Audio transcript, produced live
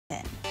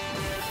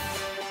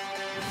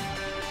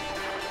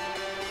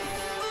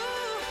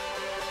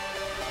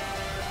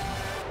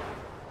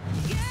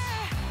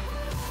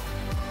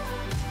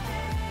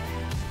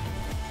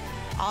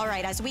All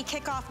right, as we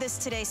kick off this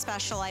Today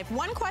Special, I have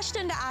one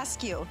question to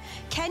ask you.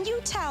 Can you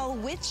tell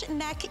which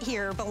neck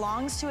here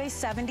belongs to a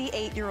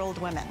 78-year-old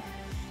woman?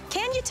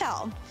 Can you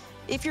tell?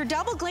 If you're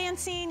double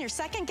glancing, you're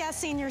second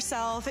guessing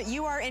yourself,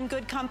 you are in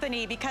good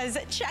company, because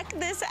check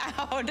this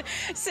out.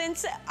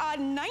 Since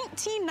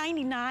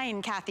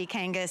 1999, Kathy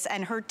Kangas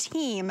and her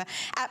team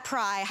at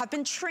Prai have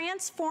been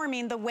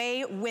transforming the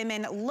way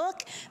women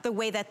look, the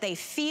way that they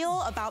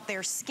feel about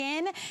their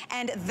skin,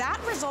 and that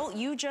result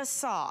you just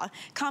saw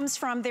comes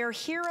from their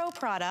hero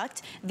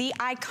product, the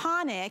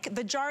iconic,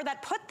 the jar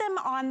that put them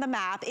on the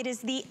map. It is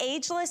the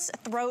Ageless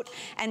Throat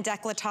and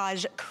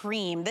Décolletage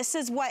Cream. This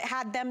is what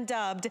had them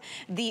dubbed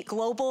the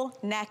Global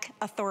Neck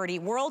Authority.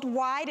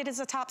 Worldwide, it is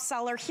a top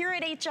seller. Here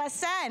at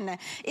HSN,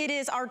 it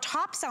is our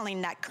top selling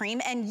neck cream,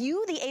 and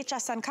you, the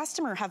HSN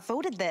customer, have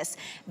voted this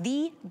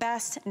the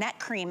best neck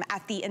cream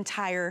at the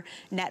entire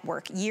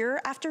network,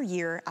 year after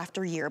year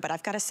after year. But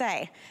I've got to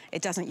say,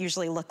 it doesn't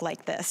usually look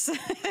like this.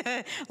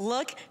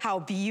 Look how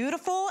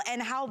beautiful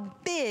and how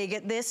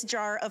big this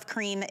jar of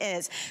cream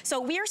is. So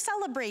we are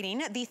celebrating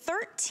the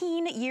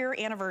 13-year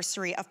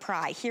anniversary of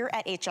Prai here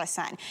at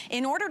HSN.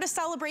 In order to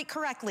celebrate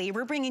correctly,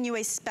 we're bringing you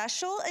a special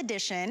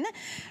edition,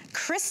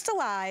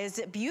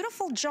 crystallized,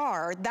 beautiful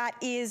jar that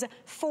is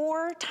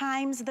 4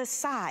 times the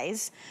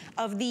size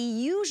of the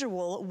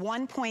usual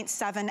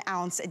 1.7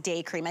 ounce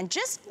day cream. And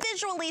just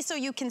visually so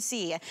you can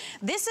see,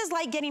 this is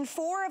like getting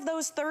 4 of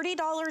those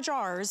 $30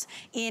 jars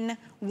in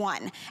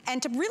one.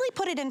 And to really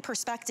put it in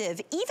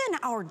perspective, even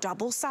our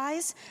double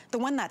size, the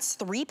one that's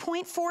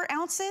 3.4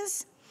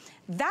 ounces,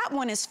 that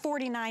one is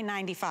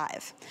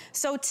 $49.95.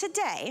 So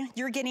today,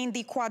 you're getting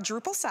the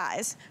quadruple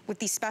size with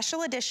the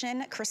special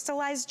edition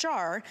crystallized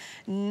jar,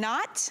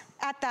 not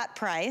at that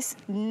price,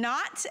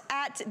 not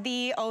at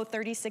the, $30,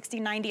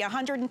 $60, $90,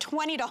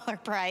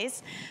 $120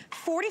 price,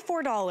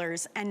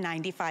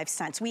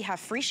 $44.95. We have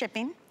free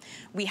shipping.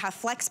 We have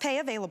flex pay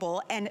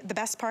available, and the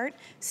best part,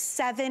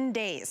 7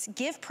 days.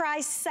 Give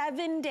Prai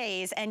 7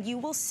 days, and you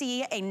will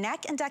see a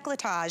neck and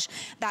décolletage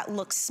that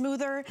looks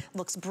smoother,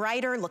 looks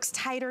brighter, looks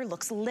tighter,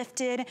 looks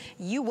lifted.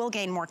 You will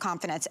gain more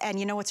confidence. And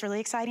you know what's really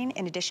exciting?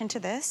 In addition to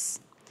this,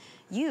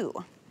 you,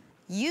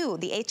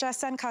 the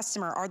HSN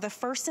customer, are the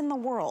first in the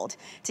world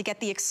to get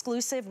the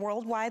exclusive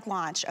worldwide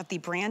launch of the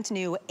brand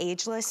new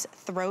Ageless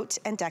Throat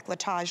and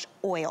Décolletage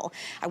Oil.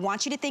 I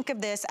want you to think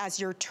of this as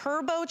your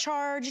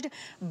turbocharged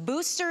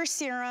booster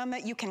serum.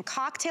 You can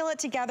cocktail it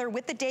together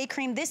with the day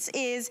cream. This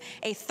is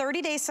a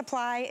 30-day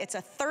supply. It's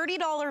a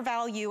 $30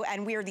 value,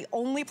 and we are the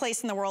only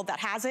place in the world that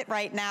has it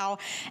right now.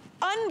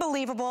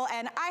 Unbelievable.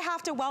 And I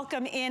have to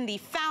welcome in the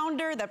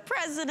founder, the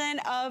president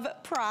of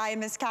Prai,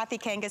 Miss Kathy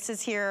Kangas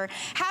is here.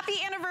 Happy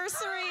anniversary.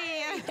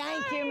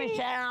 Thank you,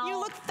 Michelle. You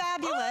look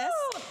fabulous.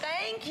 Oh,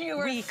 thank you.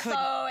 We're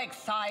so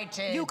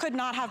excited. You could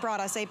not have brought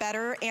us a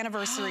better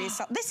anniversary.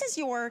 So this is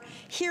your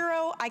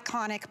hero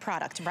iconic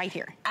product right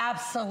here.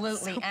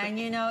 Absolutely. So and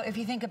you know, if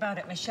you think about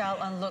it,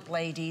 Michelle, and look,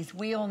 ladies,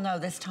 we all know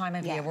this time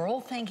of year, we're all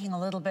thinking a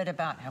little bit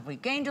about, have we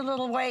gained a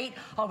little weight?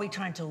 Are we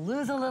trying to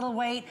lose a little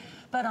weight?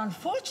 But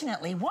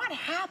unfortunately, what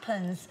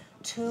happens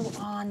to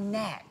our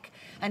neck?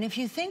 And if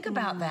you think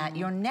about that,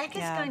 your neck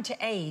is going to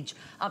age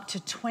up to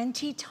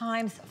 20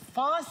 times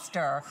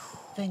faster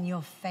than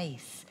your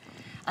face.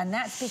 And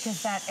that's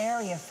because that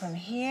area from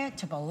here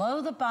to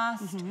below the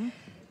bust,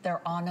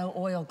 there are no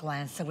oil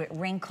glands. So it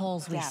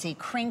wrinkles, we see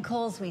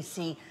crinkles, we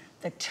see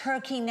the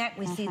turkey neck,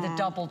 we see the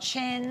double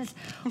chins.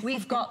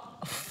 We've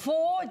got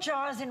 4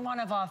 jars in one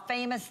of our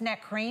famous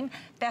neck cream,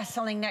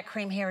 best-selling neck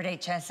cream here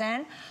at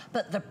HSN,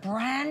 but the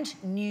brand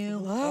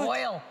new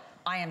oil.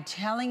 I am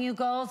telling you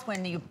girls,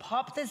 when you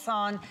pop this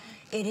on,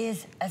 it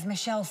is, as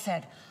Michelle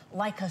said,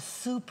 like a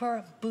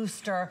super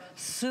booster,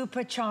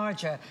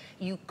 supercharger.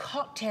 You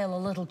cocktail a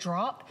little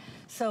drop.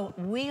 So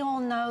we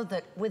all know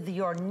that with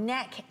your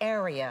neck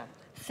area,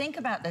 think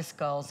about this,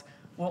 girls,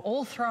 we're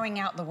all throwing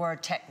out the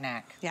word tech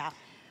neck. Yeah.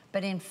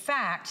 But in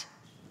fact,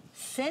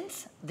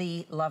 since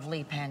the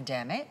lovely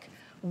pandemic,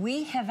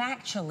 we have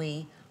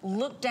actually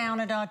looked down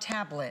at our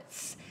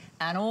tablets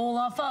and all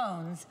our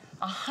phones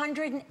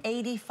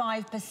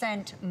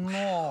 185%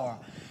 more.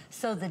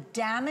 So the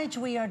damage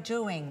we are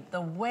doing,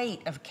 the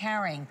weight of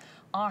carrying,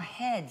 our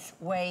heads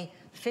weigh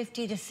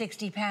 50 to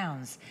 60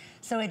 pounds.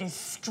 So it is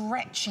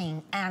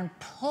stretching and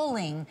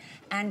pulling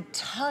and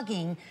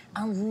tugging,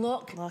 and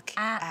look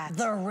at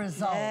the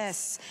results.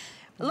 Yes.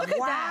 Look at that.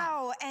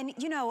 Wow, and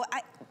you know,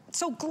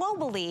 so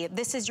globally,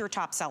 this is your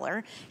top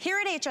seller. Here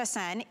at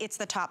HSN, it's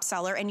the top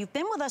seller, and you've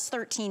been with us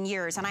 13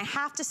 years, and I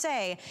have to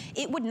say,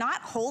 it would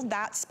not hold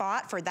that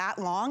spot for that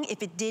long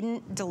if it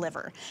didn't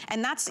deliver.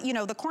 And that's, you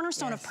know, the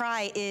cornerstone of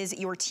Prai is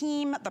your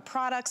team, the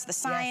products, the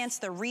science,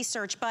 the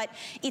research, but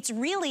it's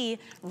really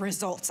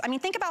results. I mean,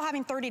 think about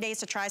having 30 days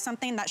to try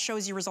something that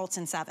shows you results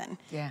in 7.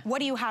 What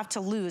do you have to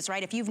lose,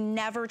 right? If you've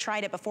never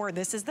tried it before,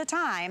 this is the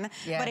time.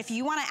 But if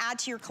you wanna add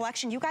to your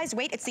collection, you guys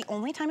wait, it's the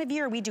only time of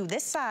year we do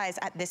this size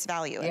at this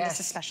value. And this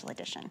is special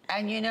edition.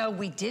 And you know,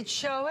 we did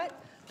show it,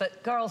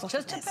 but girls,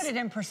 just to put it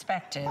in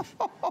perspective,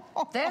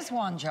 there's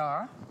 1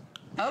 jar.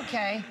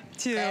 Okay.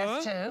 2.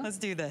 There's 2. Let's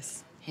do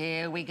this.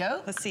 Here we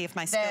go. Let's see if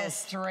my skills.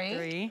 There's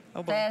 3.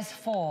 Oh boy. There's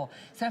 4.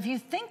 So if you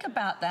think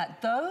about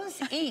that, those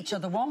each are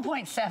the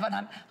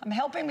 1.7. I'm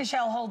helping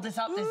Michelle hold this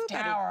up, this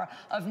tower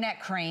of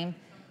neck cream,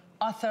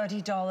 are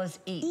 $30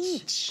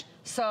 each.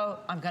 So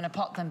I'm gonna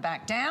pop them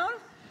back down.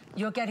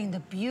 You're getting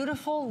the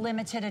beautiful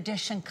limited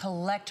edition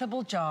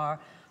collectible jar,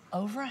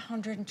 over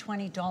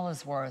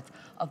 $120 worth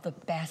of the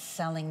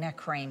best-selling neck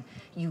cream.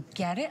 You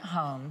get it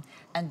home,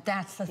 and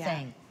that's the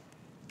thing.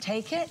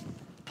 Take it,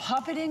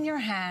 pop it in your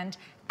hand,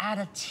 add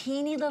a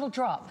teeny little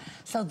drop.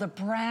 So the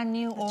brand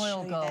new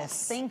oil,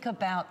 girls, think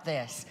about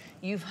this.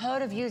 You've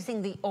heard of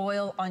using the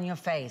oil on your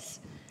face.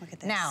 Look at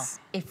this. Now,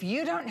 if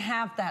you don't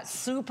have that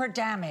super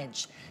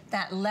damaged,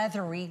 that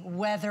leathery,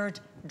 weathered,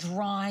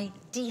 dry,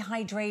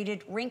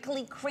 dehydrated,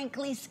 wrinkly,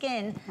 crinkly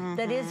skin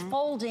that is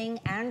folding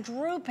and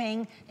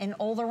drooping in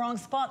all the wrong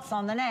spots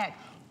on the neck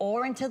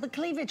or into the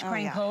cleavage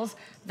crinkles,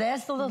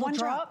 there's the little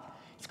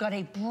drop. It's got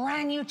a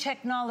brand new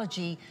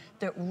technology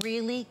that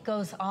really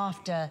goes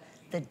after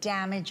the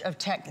damage of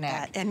tech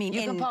neck. I mean,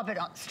 you can pop it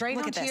on, straight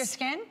onto your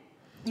skin.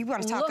 You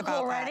want to talk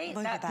about already,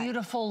 that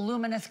beautiful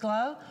luminous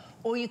glow,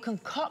 or you can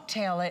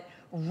cocktail it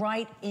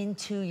right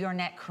into your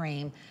neck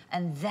cream,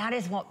 and that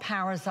is what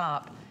powers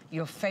up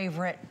your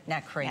favorite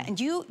neck cream. Yeah, and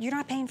you're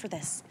not paying for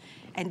this.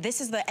 And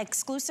this is the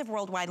exclusive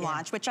worldwide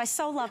launch, which I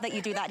so love that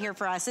you do that here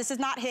for us. This has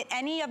not hit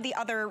any of the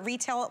other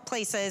retail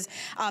places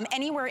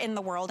anywhere in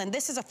the world. And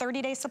this is a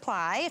 30-day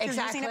supply. If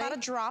you're using about a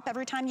drop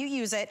every time you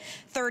use it,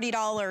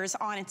 $30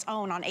 on its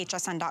own on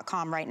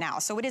hsn.com right now.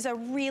 So it is a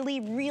really,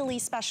 really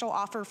special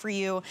offer for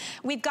you.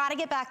 We've got to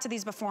get back to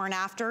these before and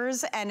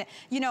afters. And,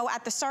 you know,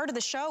 at the start of the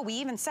show, we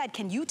even said,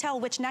 can you tell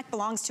which neck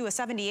belongs to a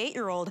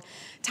 78-year-old?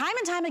 Time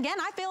and time again,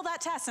 I failed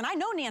that test. And I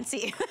know,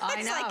 Nancy.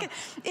 I know. Like,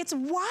 it's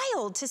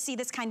wild to see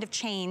this kind of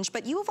change,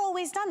 but you've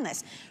always done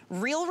this.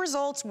 Real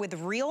results with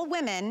real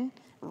women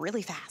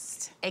really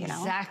fast.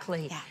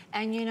 Exactly. Yeah.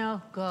 And you know,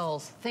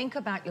 girls, think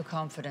about your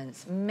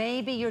confidence.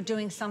 Maybe you're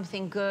doing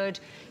something good,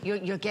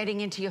 you're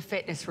getting into your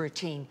fitness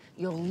routine,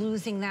 you're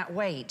losing that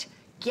weight.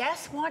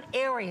 Guess what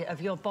area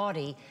of your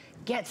body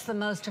gets the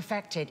most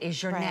affected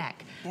is your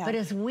neck. Yeah. But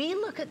as we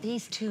look at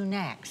these two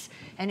necks,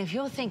 and if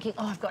you're thinking,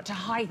 oh, I've got to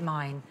hide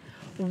mine,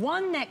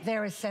 one neck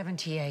there is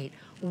 78,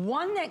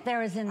 one neck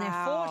there is in their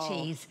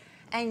 40s,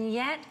 and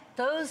yet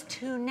those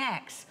two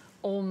necks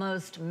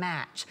almost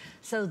match.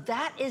 So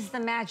that is the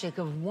magic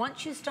of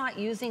once you start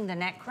using the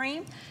neck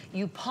cream,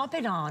 you pop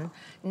it on.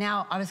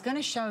 Now, I was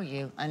gonna show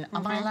you, and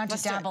am I allowed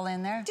to dabble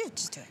in there?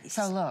 Just do it.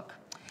 So look,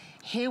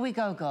 here we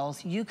go,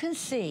 girls. You can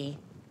see,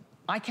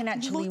 I can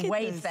actually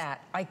wave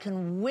that. I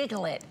can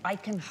wiggle it. I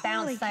can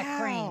bounce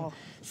that cream.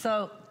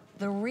 So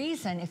the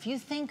reason, if you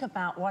think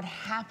about what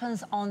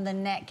happens on the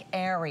neck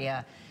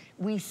area,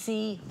 we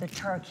see the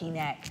turkey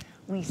neck.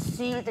 We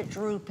see the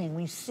drooping,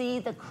 we see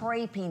the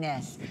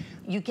crepiness.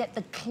 You get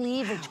the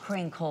cleavage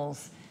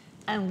crinkles.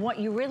 And what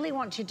you really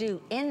want to do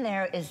in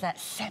there is that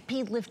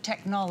Seppi lift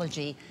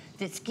technology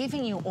that's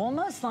giving you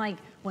almost like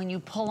when you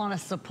pull on a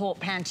support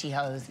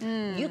pantyhose.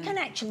 You can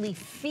actually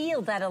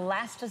feel that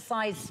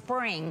elasticized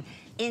spring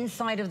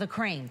inside of the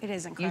cream. It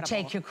is incredible. You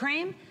take your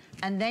cream,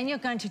 and then you're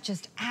going to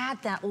just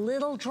add that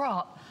little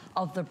drop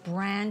of the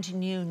brand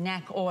new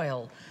neck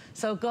oil.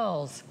 So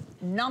girls,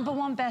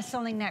 #1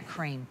 best-selling neck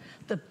cream,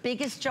 the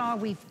biggest jar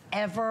we've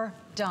ever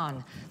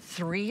done,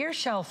 3-year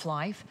shelf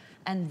life,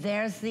 and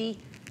there's the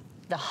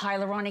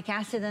hyaluronic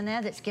acid in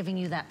there that's giving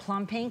you that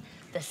plumping,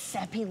 the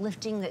Seppi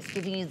lifting that's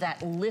giving you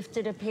that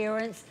lifted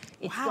appearance.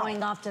 It's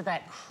going after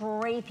that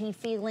crepey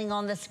feeling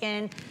on the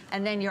skin,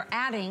 and then you're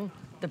adding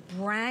the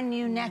brand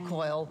new neck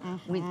oil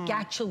with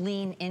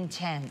Gasoline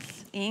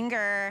Intense.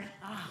 Inger.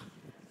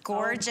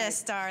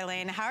 Gorgeous,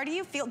 darling. How do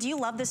you feel? Do you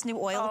love this new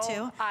oil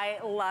too? I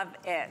love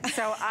it.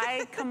 So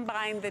I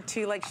combine the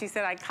two, like she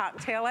said, I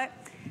cocktail it.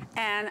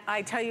 And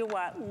I tell you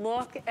what,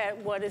 look at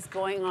what is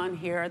going on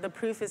here. The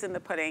proof is in the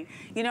pudding.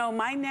 You know,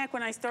 my neck,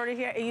 when I started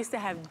here, it used to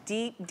have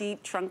deep,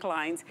 deep trunk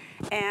lines.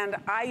 And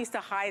I used to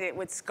hide it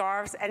with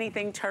scarves,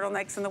 anything,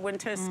 turtlenecks in the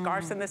winter,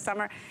 scarves in the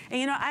summer. And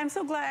you know, I'm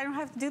so glad I don't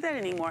have to do that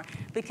anymore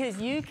because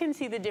you can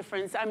see the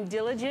difference. I'm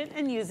diligent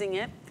in using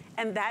it.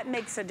 And that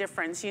makes a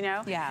difference, you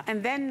know? Yeah.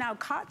 And then now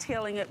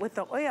cocktailing it with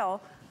the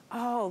oil,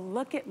 oh,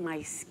 look at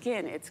my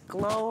skin. It's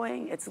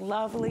glowing, it's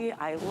lovely,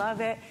 I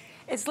love it.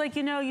 It's like,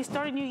 you know, you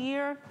start a new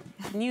year,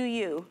 new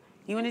you.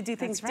 You wanna do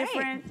things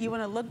different, you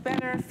wanna look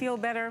better, feel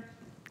better.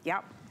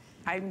 Yep,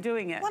 I'm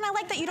doing it. Well, and I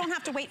like that you don't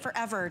have to wait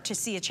forever to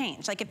see a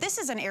change. Like if this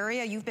is an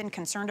area you've been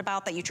concerned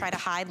about that you try to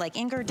hide like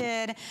Inger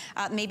did,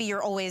 maybe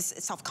you're always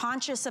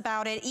self-conscious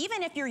about it.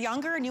 Even if you're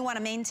younger and you want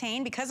to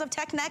maintain because of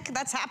tech neck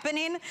that's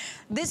happening,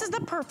 this is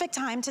the perfect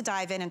time to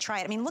dive in and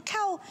try it. I mean, look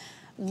how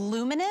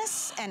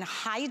luminous and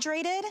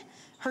hydrated.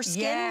 Her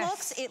skin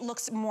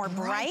looks more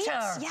bright.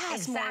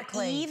 Yes,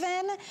 exactly. More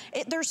even.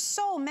 There's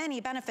so many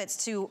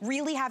benefits to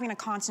really having a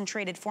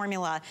concentrated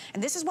formula.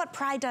 And this is what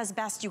Prai does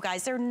best, you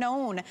guys. They're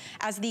known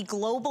as the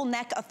global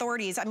neck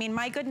authorities. I mean,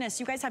 my goodness,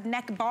 you guys have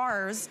neck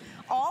bars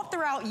all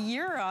throughout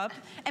Europe.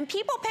 And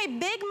people pay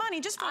big money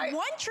just for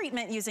one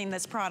treatment using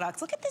this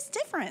product. Look at this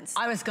difference.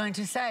 I was going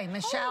to say,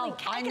 Michelle,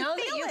 I know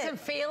that you can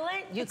feel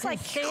it. You can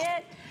see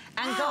it.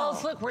 And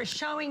girls, look, we're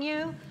showing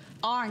you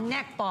our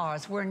neck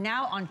bars. We're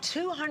now on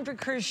 200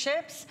 cruise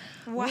ships.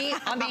 Wow.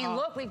 I mean,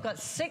 look, we've got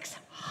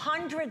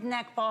 600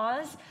 neck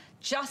bars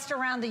just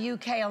around the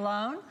UK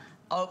alone,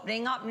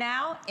 opening up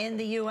now in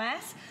the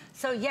US.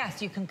 So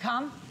yes, you can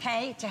come,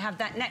 pay to have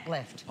that neck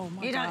lift. Oh my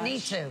gosh. You don't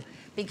need to,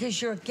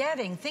 because you're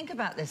getting, think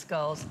about this,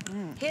 girls.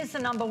 Here's the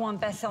 #1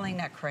 best-selling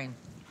neck cream,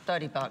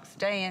 30 bucks,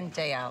 day in,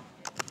 day out.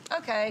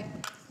 Okay,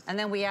 and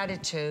then we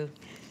added 2,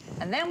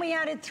 and then we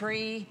added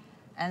 3,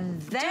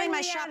 and then doing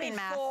my shopping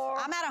math. 4.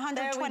 I'm at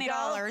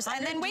 $120.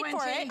 And then wait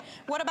for it.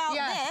 What about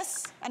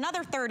this?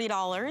 Another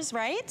 $30,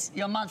 right?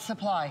 Your month's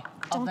supply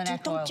of the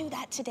neck oil. Don't do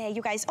that today,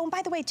 you guys. Oh, and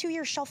by the way,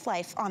 2-year shelf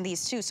life on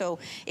these too. So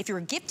if you're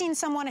gifting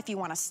someone, if you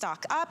want to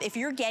stock up, if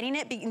you're getting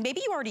it,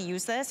 maybe you already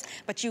use this,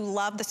 but you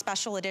love the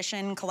special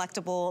edition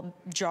collectible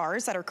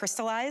jars that are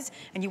crystallized,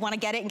 and you want to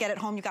get it and get it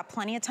home, you've got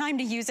plenty of time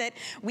to use it.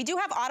 We do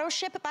have auto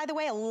ship, by the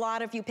way. A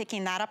lot of you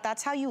picking that up.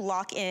 That's how you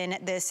lock in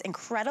this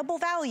incredible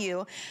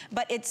value.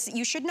 But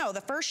you should know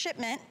the first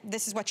shipment,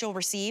 this is what you'll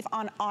receive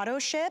on auto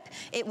ship.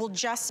 It will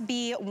just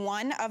be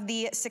one of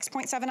the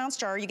 6.7-ounce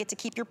jar. You get to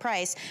keep your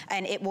price,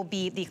 and it will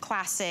be the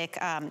classic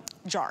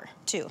jar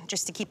too,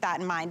 just to keep that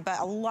in mind.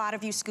 But a lot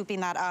of you scooping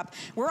that up.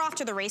 We're off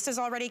to the races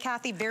already,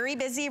 Kathy. Very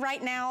busy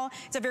right now.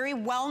 It's a very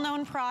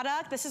well-known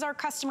product. This is our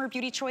Customer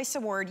Beauty Choice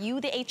Award.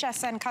 You, the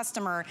HSN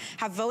customer,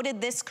 have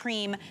voted this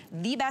cream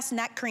the best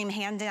neck cream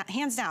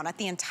hands down at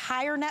the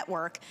entire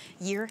network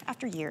year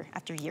after year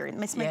after year. It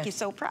must make you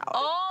so proud.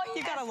 Oh,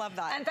 you gotta love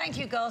that. And thank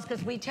you, girls,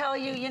 because we tell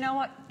you, you know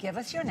what? Give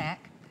us your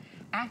neck.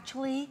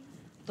 Actually,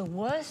 the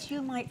worse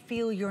you might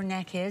feel your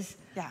neck is,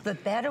 the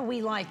better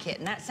we like it.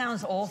 And that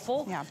sounds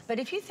awful. But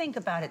if you think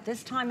about it,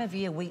 this time of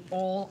year, we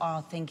all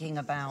are thinking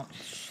about,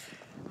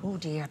 oh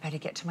dear, I better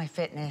get to my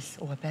fitness.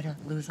 Oh, I better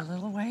lose a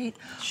little weight.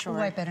 Oh,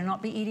 I better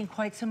not be eating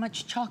quite so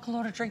much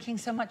chocolate or drinking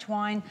so much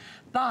wine.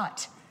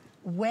 But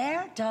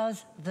where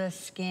does the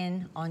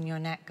skin on your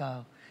neck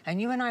go? And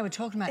you and I were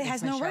talking about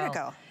this, Michelle. It has nowhere to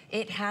go.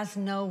 It has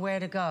nowhere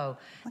to go.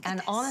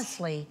 And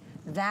honestly,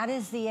 that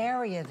is the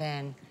area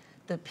then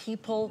that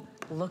people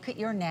look at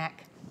your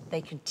neck.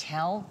 They can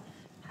tell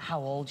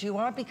how old you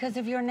are because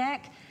of your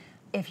neck.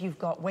 If you've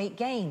got weight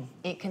gain,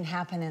 it can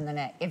happen in the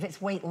neck. If it's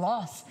weight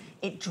loss,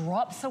 it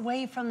drops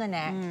away from the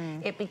neck.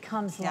 It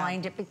becomes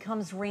lined, it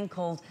becomes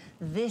wrinkled.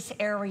 This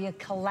area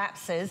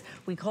collapses.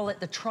 We call it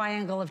the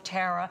triangle of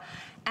terror.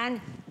 And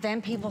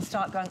then people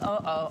start going,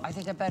 uh-oh, I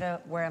think I better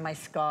wear my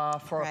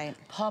scarf or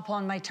pop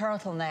on my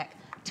turtleneck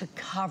to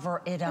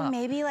cover it up. Or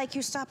maybe like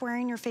you stop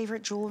wearing your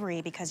favorite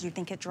jewelry because you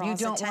think it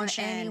draws attention. You don't want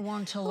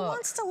anyone to look. Who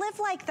wants to live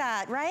like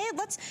that, right?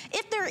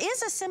 If there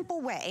is a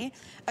simple way,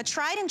 a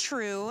tried and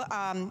true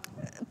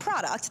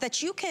product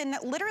that you can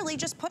literally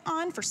just put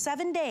on for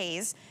 7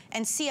 days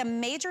and see a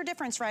major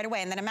difference right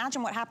away, and then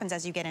imagine what happens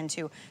as you get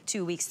into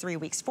 2 weeks, 3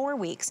 weeks, 4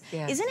 weeks.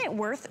 Isn't it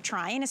worth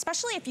trying,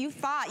 especially if you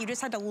thought you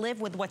just had to live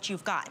with what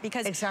you've got?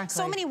 Because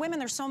so many women,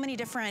 there's so many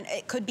different,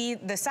 it could be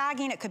the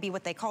sagging, it could be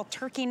what they call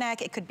turkey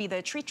neck, it could be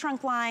the tree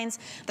trunk lines,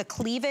 the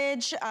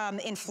cleavage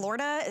in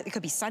Florida, it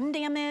could be sun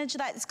damage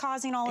that is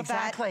causing all of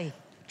that. Try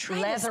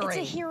this. It's a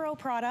hero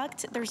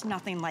product. There's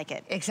nothing like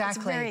it. It's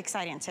very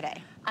exciting today.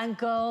 And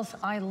girls,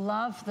 I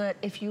love that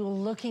if you're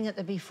looking at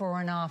the before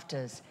and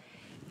afters,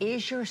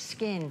 is your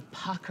skin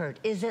puckered?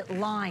 Is it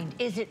lined?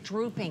 Is it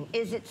drooping?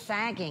 Is it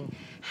sagging?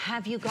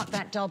 Have you got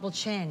that double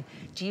chin?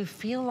 Do you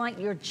feel like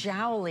you're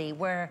jowly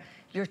where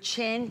your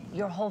chin,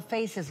 your whole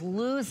face is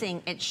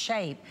losing its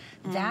shape?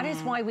 That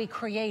is why we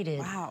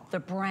created the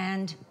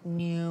brand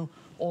new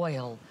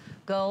oil.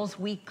 Girls,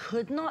 we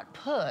could not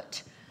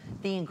put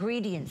the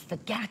ingredients, the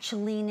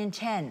Gasoline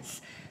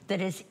Intense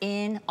that is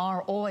in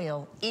our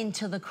oil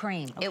into the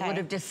cream. It would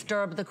have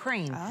disturbed the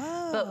cream.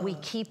 But we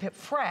keep it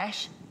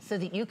fresh so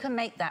that you can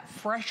make that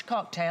fresh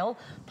cocktail,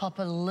 pop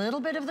a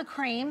little bit of the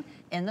cream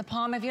in the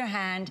palm of your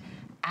hand,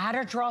 add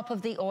a drop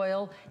of the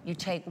oil, you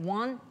take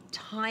one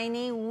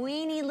tiny,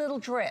 weeny little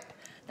drip.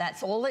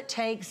 That's all it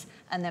takes,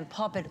 and then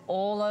pop it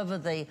all over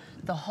the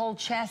whole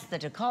chest, the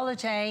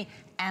décolleté,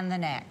 and the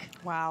neck.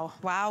 Wow,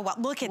 wow, wow.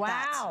 Look at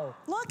that.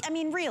 Look, I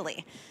mean,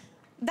 really.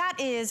 That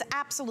is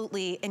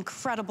absolutely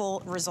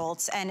incredible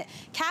results. And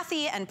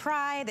Kathy and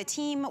Prai, the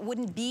team,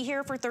 wouldn't be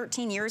here for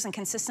 13 years and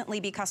consistently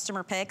be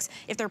customer picks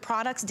if their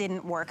products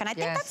didn't work. And I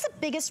think that's the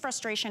biggest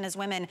frustration as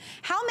women.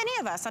 How many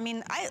of us, I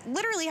mean, I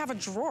literally have a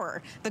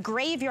drawer, the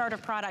graveyard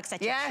of products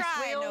that you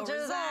try, no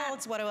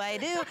results, what do I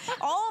do?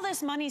 All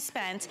this money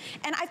spent.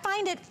 And I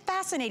find it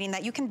fascinating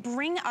that you can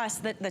bring us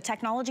the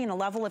technology and the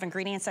level of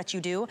ingredients that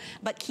you do,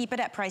 but keep it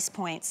at price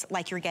points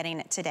like you're getting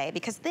it today.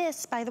 Because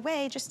this, by the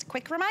way, just a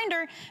quick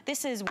reminder,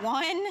 this is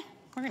one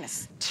We're gonna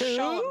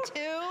show them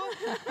 2.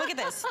 Look at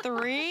this,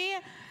 3,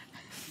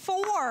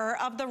 4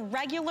 of the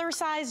regular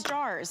size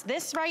jars.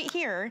 This right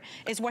here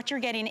is what you're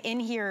getting in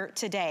here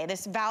today.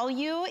 This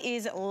value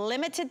is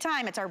limited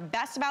time. It's our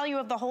best value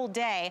of the whole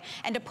day.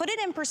 And to put it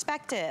in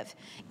perspective,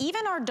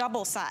 even our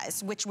double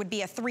size, which would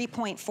be a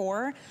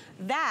 3.4,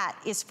 that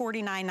is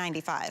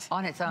 $49.95.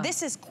 On its own.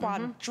 This is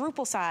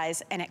quadruple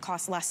size and it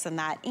costs less than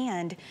that.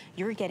 And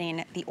you're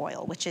getting the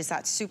oil, which is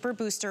that super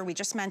booster. We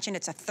just mentioned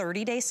it's a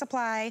 30-day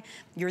supply.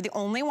 You're the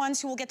only ones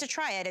who will get to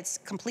try it. It's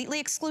completely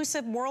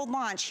exclusive world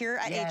launch here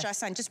at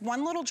HSN. Just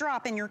one little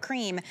drop in your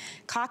cream,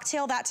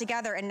 cocktail that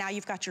together, and now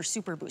you've got your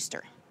super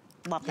booster.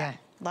 Love that.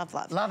 Love,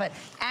 love. Love it.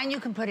 And you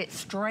can put it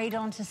straight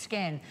onto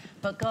skin.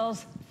 But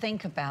girls,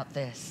 think about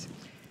this.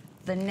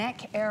 The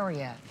neck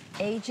area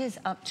ages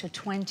up to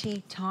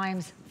 20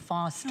 times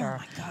faster.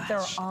 Oh my gosh.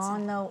 There are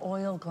no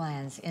oil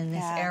glands in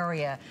this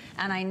area.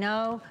 And I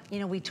know, you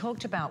know, we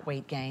talked about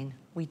weight gain.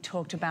 We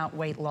talked about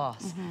weight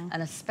loss.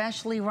 And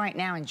especially right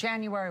now in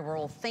January, we're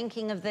all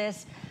thinking of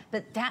this,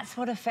 but that's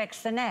what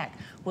affects the neck.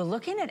 We're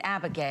looking at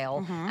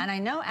Abigail, and I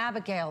know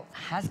Abigail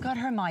has got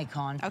her mic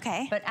on.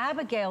 Okay. But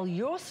Abigail,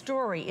 your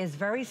story is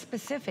very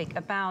specific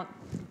about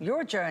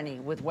your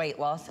journey with weight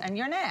loss and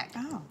your neck.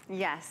 Oh.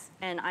 Yes,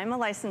 and I'm a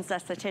licensed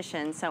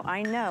esthetician, so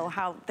I know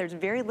how there's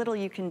very little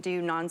you can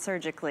do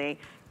non-surgically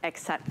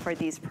except for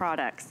these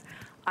products.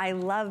 I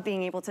love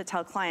being able to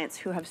tell clients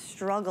who have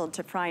struggled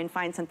to try and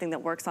find something that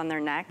works on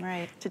their neck,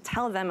 to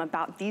tell them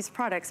about these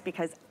products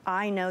because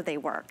I know they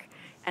work.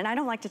 And I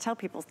don't like to tell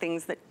people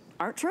things that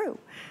aren't true.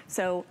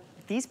 So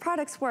these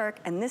products work,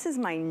 and this is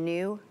my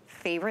new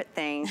favorite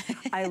thing.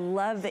 I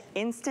love the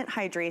instant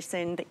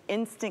hydration, the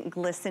instant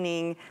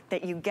glistening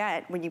that you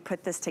get when you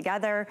put this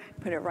together,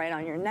 put it right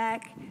on your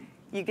neck.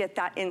 You get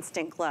that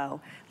instant glow.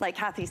 Like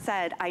Kathy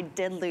said, I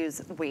did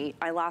lose weight.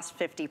 I lost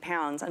 50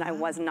 pounds and I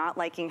was not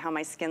liking how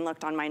my skin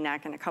looked on my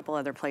neck and a couple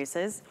other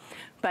places.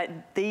 But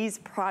these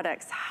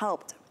products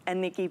helped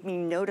and they gave me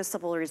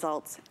noticeable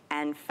results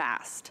and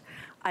fast.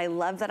 I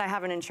love that I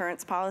have an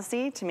insurance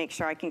policy to make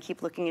sure I can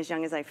keep looking as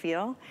young as I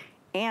feel.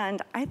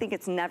 And I think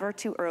it's never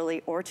too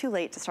early or too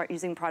late to start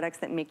using products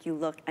that make you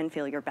look and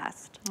feel your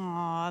best.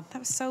 Aw, that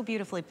was so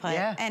beautifully put.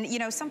 And you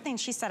know, something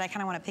she said I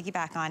kind of want to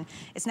piggyback on,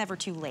 it's never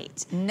too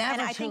late. Never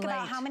And I too think late.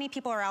 about how many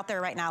people are out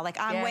there right now, like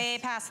I'm way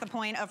past the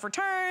point of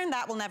return,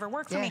 that will never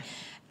work for me.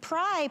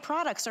 Prai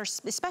products, are,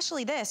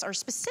 especially this, are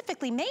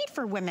specifically made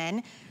for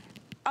women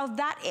of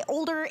that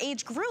older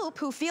age group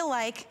who feel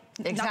like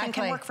nothing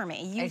can work for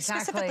me. You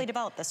specifically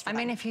developed this for them. I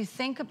mean, if you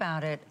think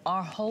about it,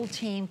 our whole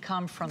team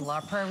come from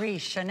La Prairie,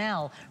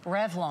 Chanel,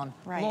 Revlon,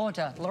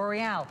 Lauder,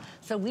 L'Oreal.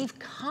 So we've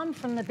come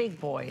from the big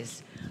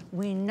boys.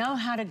 We know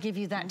how to give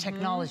you that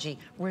technology.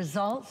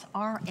 Results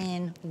are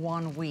in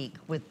 1 week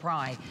with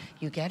Prai.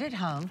 You get it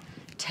home,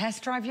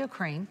 test drive your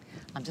cream.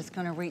 I'm just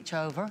gonna reach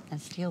over and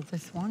steal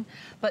this one.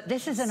 But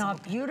this is in our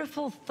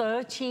beautiful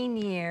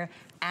 13-year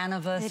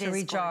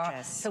anniversary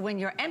jar. So when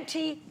you're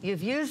empty,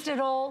 you've used it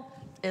all,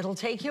 it'll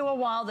take you a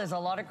while. There's a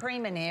lot of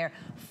cream in here.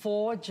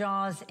 4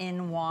 jars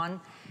in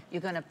one.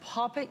 You're gonna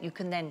pop it. You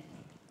can then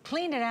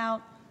clean it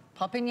out,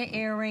 pop in your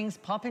earrings,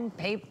 pop in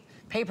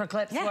paper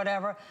clips,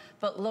 whatever.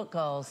 But look,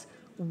 girls,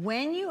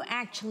 when you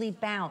actually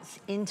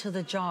bounce into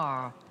the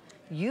jar,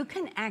 you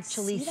can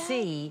actually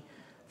see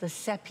the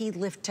Seppi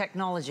lift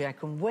technology. I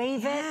can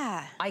wave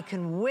it, I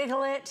can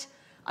wiggle it.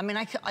 I mean,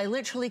 I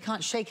literally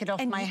can't shake it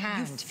off my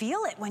hand. You feel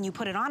it when you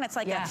put it on. It's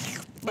like,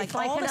 like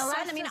all of a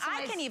sudden, I mean,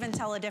 I can even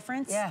tell a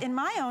difference in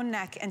my own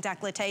neck and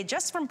décolleté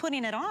just from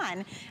putting it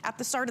on at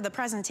the start of the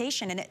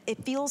presentation. And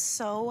it feels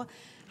so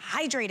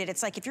hydrated.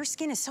 It's like if your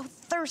skin is so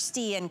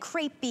thirsty and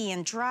crepey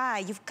and dry,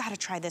 you've got to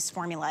try this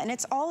formula. And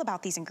it's all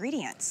about these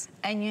ingredients.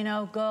 And you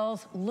know,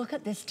 girls, look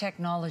at this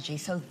technology.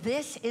 So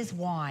this is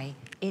why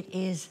it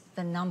is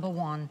the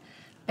 #1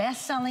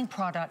 best-selling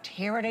product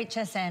here at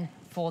HSN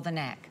for the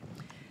neck.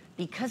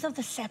 Because of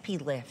the Seppi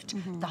lift,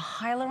 the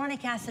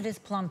hyaluronic acid is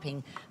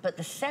plumping, but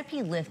the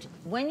Seppi lift,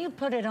 when you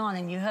put it on,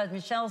 and you heard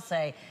Michelle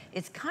say,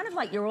 it's kind of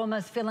like you're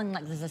almost feeling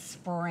like there's a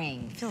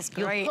spring. Feels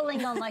great. You're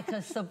pulling on like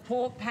a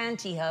support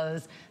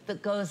pantyhose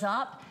that goes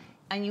up,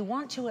 and you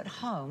want to, at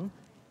home,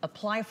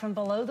 apply from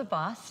below the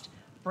bust,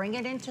 bring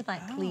it into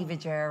that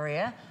cleavage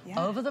area,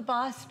 over the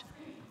bust,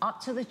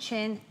 up to the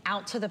chin,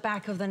 out to the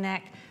back of the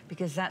neck,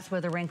 because that's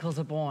where the wrinkles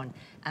are born.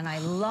 And I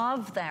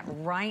love that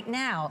right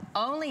now,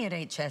 only at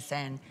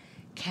HSN,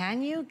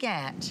 can you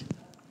get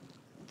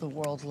the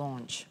world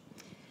launch?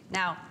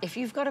 Now, if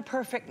you've got a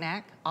perfect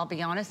neck, I'll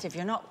be honest, if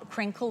you're not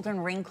crinkled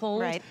and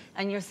wrinkled,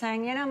 and you're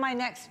saying, you know, my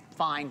neck's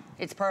fine,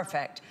 it's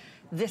perfect,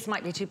 this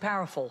might be too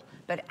powerful.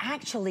 But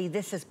actually,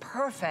 this is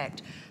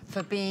perfect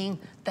for being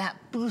that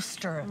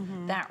booster,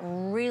 that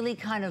really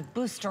kind of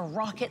booster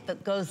rocket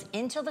that goes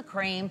into the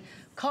cream,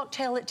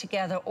 cocktail it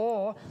together,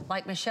 or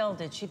like Michelle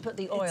did, she put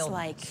the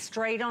oil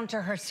straight onto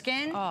her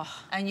skin,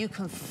 and you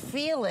can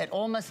feel it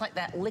almost like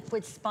that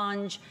liquid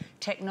sponge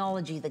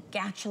technology. The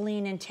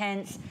Gasoline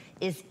Intense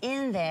is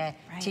in there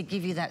to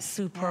give you that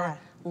super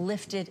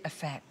lifted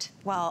effect.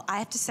 Well, I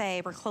have to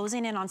say, we're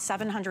closing in on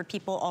 700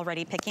 people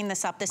already picking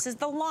this up. This is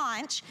the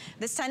launch.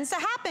 This tends to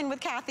happen with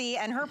Kathy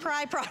and her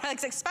Prai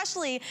products,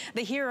 especially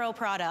the hero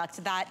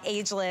product, that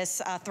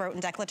ageless throat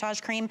and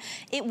décolletage cream.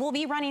 It will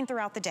be running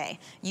throughout the day.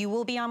 You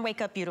will be on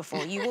Wake Up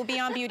Beautiful. You will be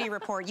on Beauty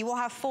Report. You will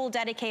have full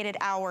dedicated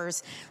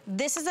hours.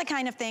 This is the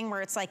kind of thing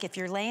where it's like, if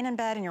you're laying in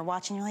bed and you're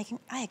watching, you're like,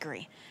 I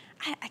agree.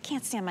 I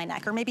can't stand my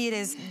neck, or maybe it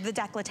is the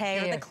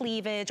décolleté or the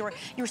cleavage, or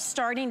you're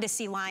starting to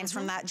see lines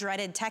from that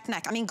dreaded tech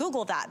neck. I mean,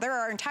 Google that. There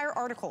are entire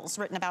articles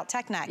written about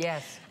tech neck.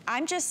 Yes.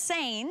 I'm just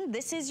saying,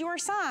 this is your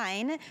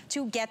sign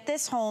to get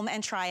this home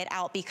and try it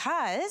out,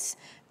 because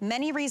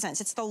many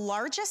reasons. It's the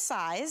largest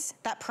size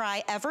that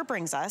Prai ever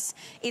brings us.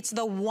 It's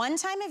the one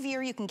time of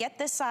year you can get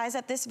this size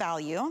at this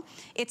value.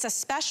 It's a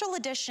special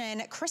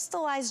edition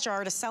crystallized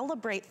jar to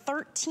celebrate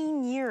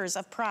 13 years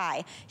of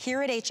Prai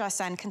here at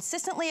HSN,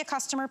 consistently a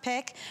customer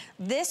pick.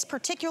 This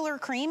particular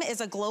cream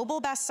is a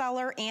global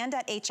bestseller and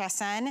at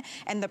HSN,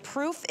 and the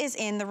proof is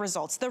in the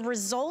results. The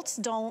results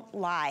don't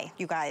lie,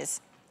 you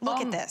guys. Look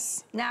at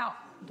this. Now,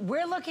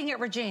 we're looking at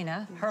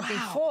Regina, her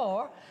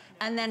before,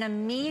 and then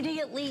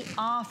immediately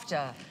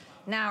after.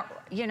 Now,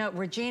 you know,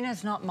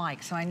 Regina's not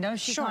Mike, so I know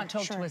she can't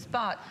talk to us,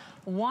 but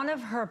one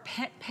of her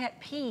pet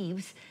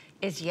peeves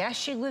is, yes,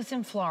 she lives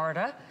in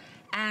Florida,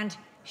 and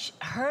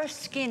her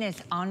skin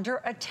is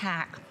under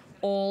attack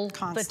all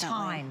the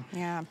time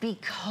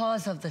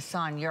because of the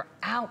sun. You're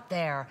out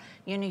there,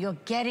 you know, you're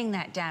getting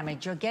that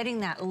damage, you're getting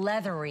that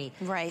leathery,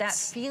 that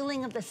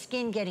feeling of the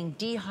skin getting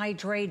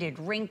dehydrated,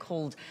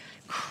 wrinkled,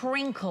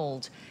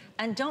 crinkled.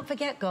 And don't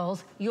forget,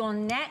 girls, your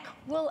neck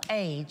will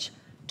age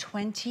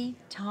 20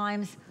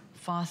 times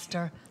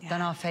faster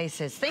than our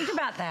faces. Think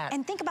about that.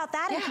 And think about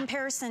that in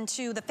comparison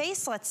to the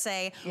face, let's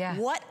say.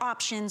 What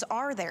options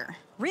are there?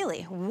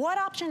 Really, what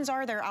options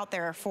are there out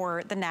there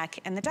for the neck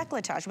and the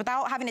décolletage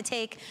without having to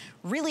take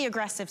really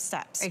aggressive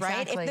steps,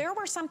 right? If there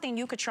were something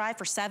you could try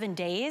for 7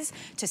 days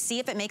to see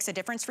if it makes a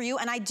difference for you,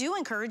 and I do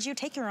encourage you,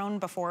 take your own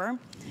before,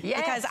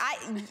 because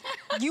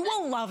you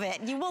will love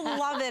it. You will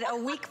love it a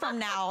week from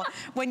now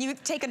when you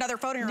take another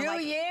photo and you're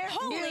like,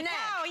 holy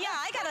cow,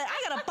 I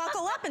gotta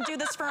buckle up and do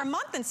this for a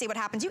month and see what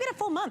happens. You get a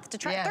full month to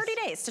try, 30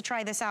 days to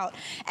try this out.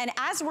 And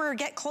as we're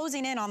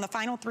closing in on the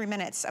final 3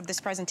 minutes of this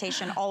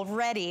presentation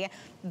already,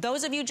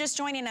 those of you just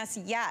joining us,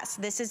 yes,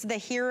 this is the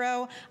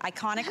hero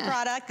iconic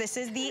product. This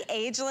is the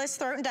ageless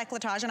throat and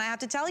décolletage, and I have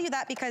to tell you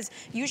that because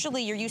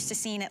usually you're used to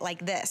seeing it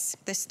like this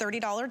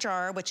 $30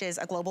 jar, which is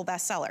a global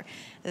bestseller.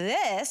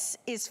 This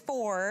is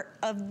 4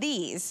 of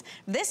these.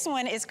 This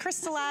one is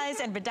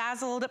crystallized and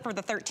bedazzled for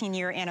the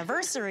 13-year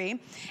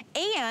anniversary,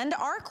 and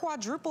our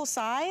quadruple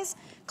size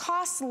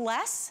costs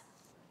less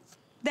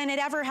than it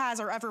ever has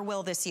or ever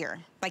will this year.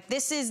 Like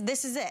this is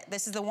it.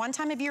 This is the one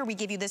time of year we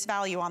give you this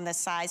value on this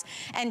size.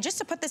 And just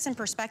to put this in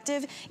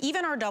perspective,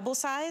 even our double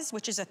size,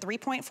 which is a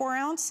 3.4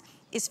 ounce,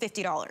 is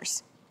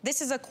 $50.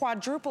 This is a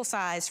quadruple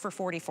size for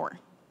 $44.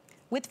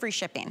 With free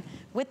shipping,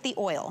 with the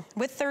oil,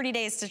 with 30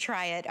 days to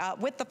try it,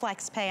 with the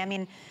flex pay. I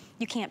mean,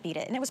 you can't beat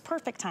it. And it was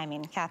perfect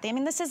timing, Kathy. I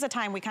mean, this is the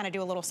time we kind of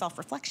do a little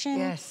self-reflection.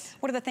 Yes.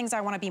 What are the things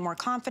I want to be more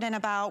confident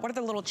about? What are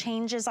the little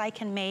changes I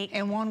can make?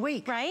 In 1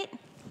 week. Right?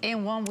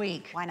 In 1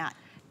 week. Why not?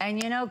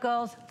 And you know,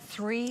 girls,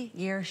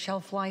 3-year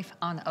shelf life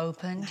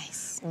unopened.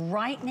 Nice.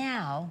 Right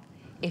now,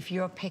 if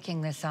you're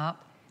picking this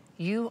up,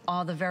 you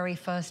are the very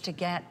first to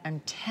get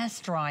and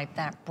test drive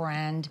that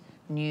brand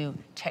new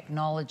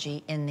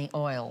technology in the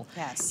oil.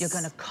 Yes. You're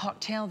gonna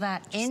cocktail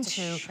that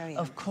into,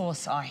 of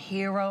course, our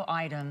hero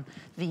item,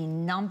 the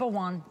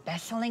 #1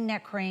 best-selling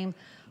neck cream.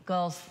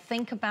 Girls,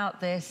 think about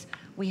this.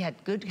 We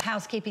had good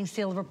housekeeping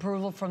seal of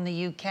approval from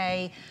the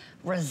UK.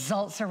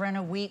 Results are in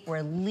a week.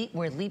 We're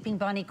Leaping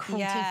Bunny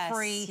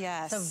cruelty-free.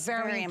 So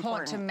very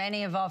important to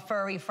many of our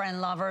furry friend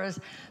lovers.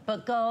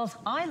 But girls,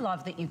 I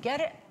love that you get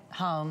it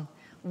home.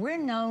 We're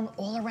known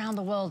all around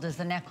the world as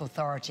the Neck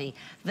Authority,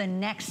 the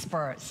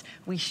Neckexperts.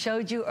 We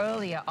showed you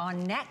earlier our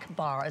neck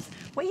bars.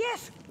 Well,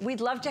 yes,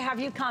 we'd love to have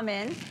you come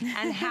in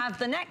and have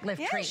the neck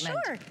lift treatment.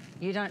 Sure.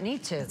 You don't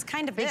need to. It's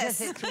kind of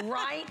because it's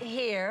right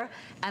here.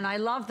 And I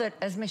love that,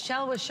 as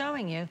Michelle was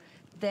showing you,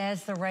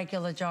 there's the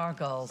regular jar,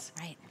 girls.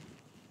 Right.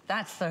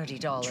 That's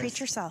 $30. Treat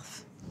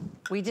yourself.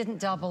 We didn't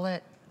double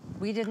it.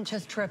 We didn't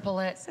just triple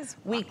it.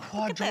 We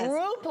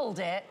quadrupled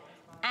it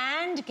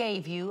and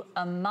gave you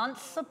a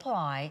month's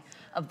supply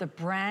of the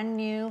brand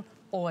new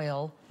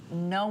oil.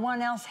 No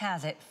one else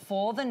has it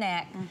for the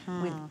neck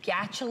with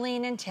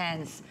Gasoline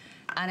Intense.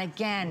 And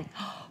again,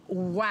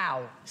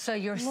 wow. So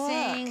you're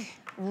seeing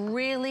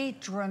really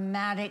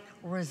dramatic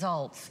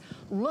results.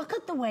 Look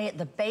at the way at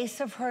the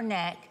base of her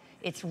neck,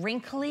 it's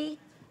wrinkly,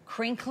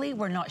 crinkly.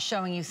 We're not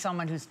showing you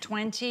someone who's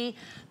 20,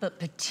 but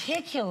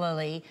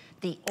particularly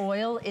the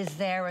oil is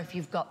there if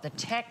you've got the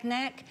tech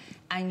neck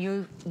and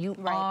you're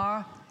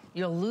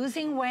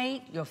losing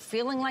weight, you're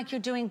feeling like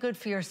you're doing good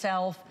for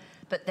yourself,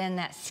 but then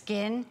that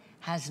skin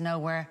has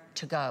nowhere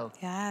to go.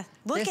 Yeah,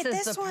 look at this one.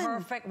 This is the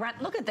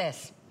perfect, look at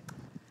this.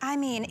 I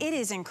mean, it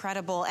is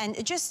incredible.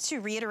 And just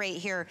to reiterate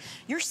here,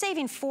 you're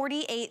saving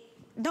 48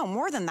 no,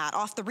 more than that,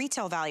 off the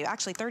retail value.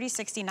 Actually, 30,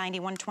 60, 90,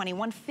 120,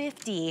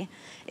 150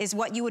 is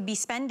what you would be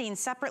spending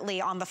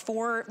separately on the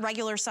 4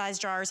 regular size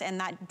jars and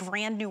that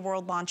brand new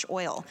world launch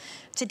oil.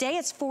 Today,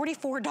 it's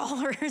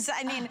 $44.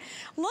 I mean,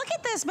 look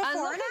at this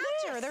before and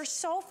after. They're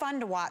so fun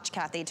to watch,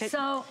 Kathy,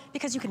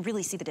 because you can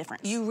really see the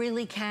difference. You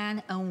really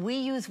can, and we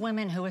use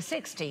women who are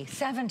 60,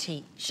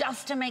 70,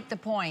 just to make the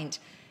point.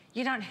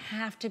 You don't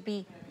have to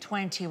be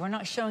 20. We're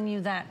not showing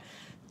you that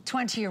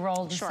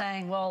 20-year-old and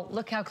saying, well,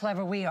 look how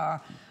clever we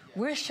are.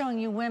 We're showing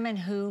you women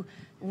who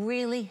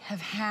really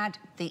have had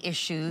the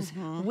issues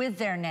with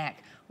their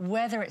neck,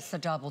 whether it's the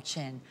double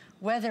chin,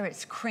 whether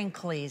it's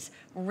crinklies,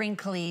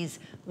 wrinklies,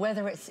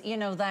 whether it's, you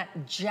know,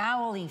 that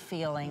jowly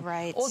feeling,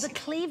 or the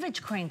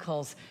cleavage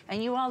crinkles,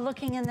 and you are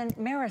looking in the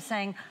mirror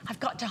saying, I've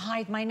got to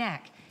hide my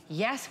neck.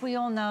 Yes, we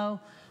all know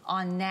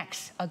our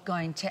necks are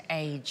going to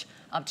age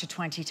up to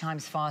 20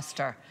 times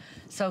faster.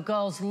 So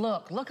girls,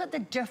 look at the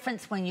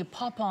difference when you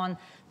pop on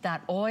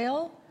that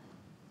oil,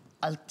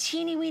 a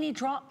teeny weeny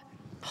drop,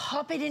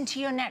 pop it into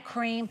your neck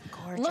cream.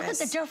 Gorgeous. Look at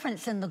the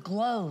difference in the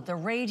glow, the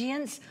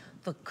radiance,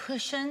 the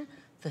cushion,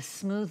 the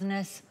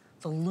smoothness,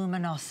 the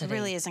luminosity. It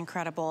really is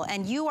incredible.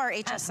 And you are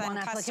HSN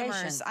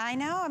customers. I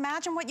know,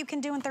 imagine what you can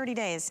do in 30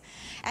 days.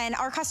 And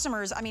our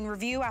customers, I mean,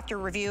 review after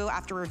review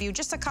after review.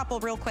 Just a couple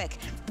real quick.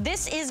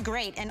 This is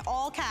great, in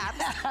all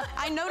caps.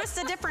 I noticed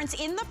a difference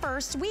in the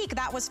first week.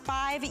 That was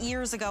 5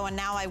 years ago, and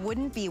now I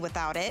wouldn't be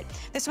without it.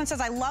 This one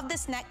says, I love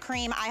this neck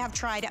cream. I have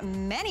tried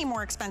many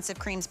more expensive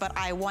creams, but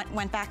I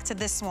went back to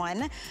this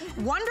one.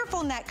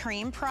 Wonderful neck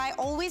cream. Prai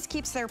always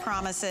keeps their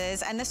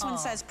promises. And this one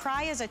says,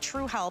 Prai is a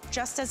true help,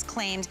 just as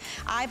claimed.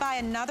 I buy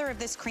another of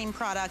this cream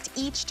product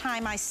each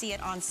time I see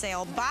it on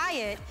sale. Buy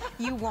it,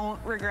 you won't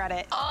regret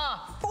it.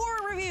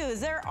 4 reviews,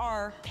 there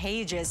are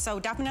pages, so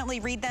definitely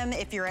read them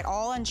if you're at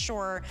all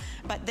unsure,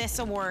 but this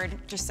award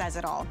just says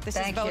it all. This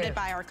is voted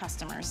by our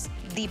customers.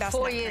 The best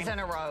 4 years in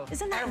a row.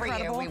 Isn't that incredible?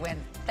 Every year we win.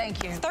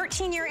 Thank you.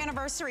 13-year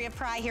anniversary of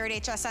Prai here at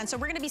HSN, so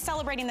we're gonna be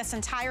celebrating this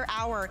entire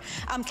hour.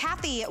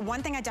 Kathy,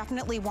 one thing I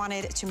definitely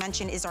wanted to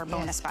mention is our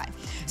bonus buy.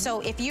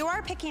 So if you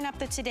are picking up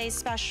the Today's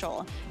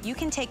Special, you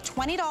can take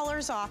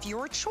 $20 off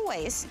your choice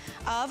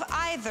of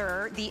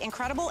either the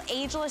incredible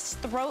Ageless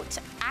Throat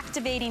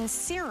Activating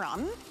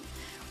Serum,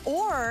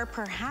 or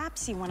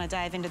perhaps you want to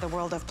dive into the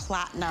world of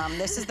Platinum.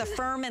 This is the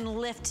Firm and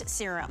Lift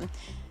Serum.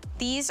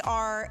 These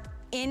are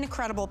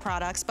incredible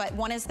products, but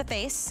one is the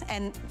face,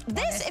 and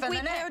this, if we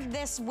paired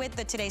this with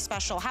the Today's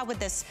Special, how would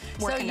this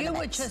work in the mix? So you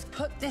would just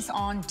put this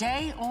on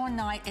day or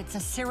night. It's a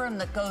serum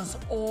that goes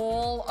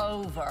all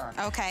over.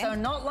 Okay. So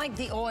not like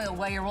the oil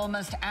where you're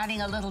almost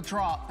adding a little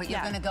drop, but you're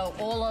gonna go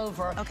all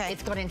over. Okay.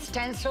 It's got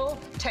stencil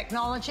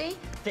technology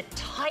that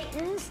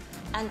tightens,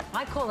 and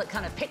I call it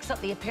kind of picks up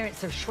the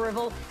appearance of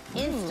shrivel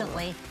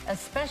instantly,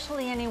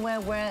 especially anywhere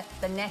where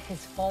the neck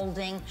is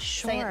folding,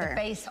 say at the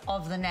base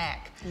of the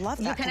neck. Love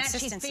that You can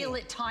consistency. actually feel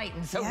it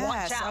tighten, so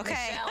watch out,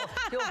 Michelle.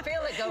 You'll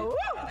feel it go, woo!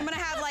 I'm gonna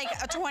have like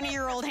a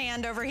 20-year-old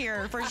hand over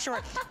here for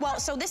sure. Well,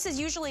 so this is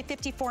usually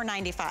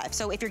 $54.95.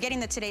 So if you're getting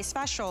the Today's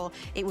Special,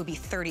 it would be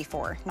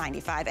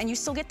 $34.95. And you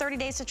still get 30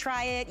 days to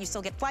try it. You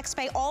still get flex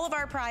pay. All of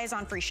our Prai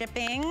on free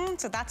shipping,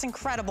 so that's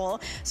incredible.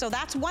 So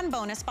that's one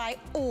bonus buy,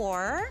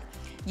 or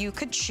you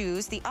could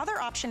choose the other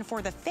option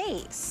for the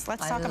face.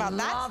 Let's talk about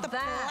that. That's the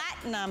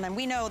Platinum, and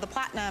we know the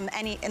Platinum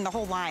in the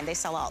whole line, they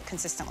sell out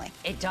consistently.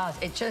 It does.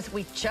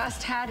 We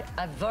just had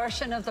a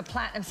version of the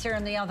Platinum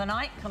Serum the other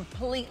night,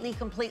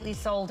 completely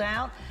sold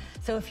out.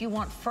 So if you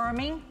want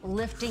firming,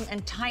 lifting,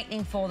 and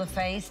tightening for the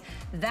face,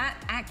 that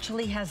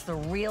actually has the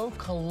real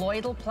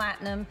colloidal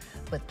platinum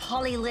with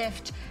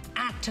Polylift,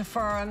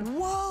 Actifirm.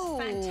 Whoa!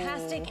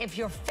 Fantastic. If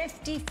you're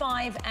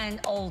 55 and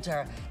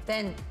older,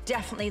 then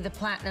definitely the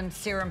Platinum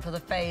Serum for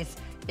the face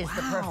is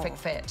the perfect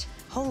fit.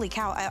 Holy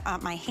cow,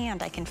 my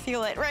hand, I can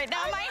feel it right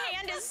now. My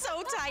hand is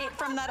so tight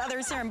from that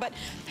other serum. But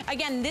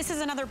again, this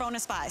is another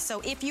bonus buy.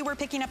 So if you were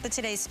picking up the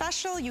Today's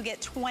Special, you get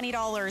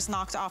 $20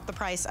 knocked off the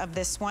price of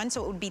this one.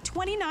 So it would be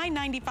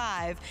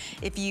 $29.95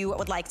 if you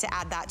would like to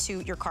add that to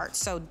your cart.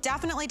 So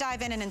definitely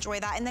dive in and enjoy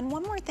that. And then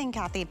one more thing,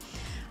 Kathy.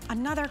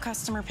 Another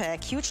customer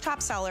pick, huge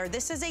top seller.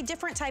 This is a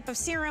different type of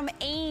serum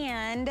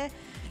and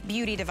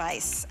beauty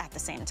device at the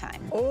same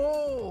time.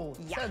 Oh,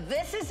 so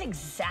this is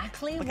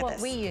exactly what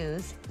we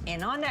use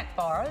in our neck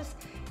bars.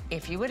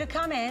 If you were to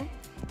come in,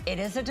 it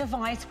is a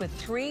device with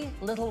 3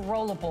 little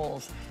roller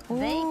balls.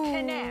 They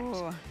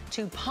connect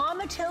to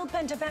palmitoyl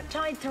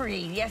pentapeptide 3.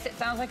 Yes, it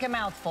sounds like a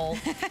mouthful,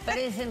 but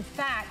it is in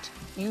fact,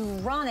 you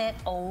run it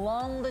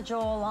along the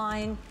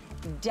jawline,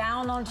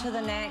 down onto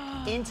the neck,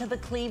 into the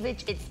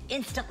cleavage. It's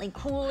instantly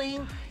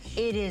cooling.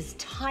 It is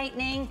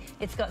tightening.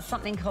 It's got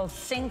something called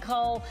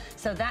Synchol.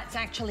 So that's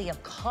actually a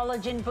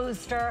collagen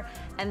booster.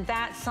 And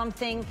that's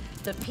something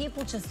that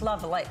people just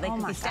love. Like they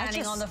could be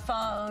standing on the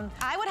phone.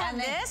 I would have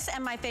this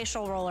and my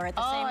facial roller at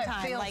the same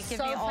time. It feels like, so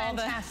give me all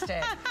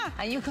fantastic.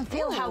 And you can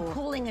feel how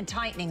cooling and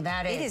tightening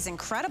that is. It is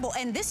incredible.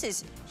 And this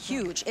is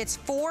huge. It's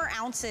 4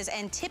 ounces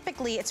and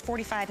typically it's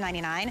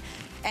 $45.99.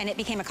 and it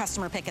became a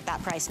customer pick at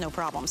that price, no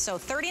problem. So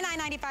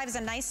 $39.95 is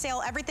a nice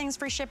sale. Everything's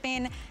free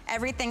shipping.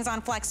 Everything's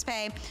on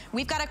FlexPay.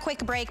 We've got a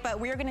quick break, but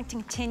we're going to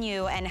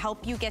continue and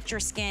help you get your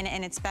skin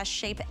in its best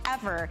shape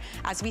ever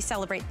as we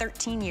celebrate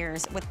 13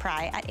 years with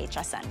Prai at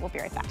HSN. We'll be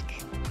right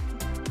back.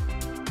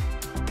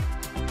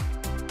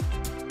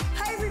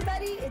 Hi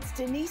everybody, it's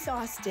Denise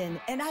Austin,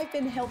 and I've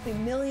been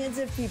helping millions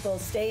of people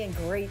stay in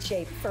great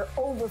shape for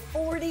over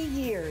 40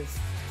 years.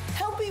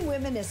 Helping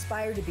women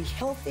aspire to be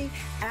healthy,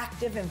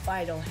 active, and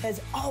vital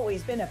has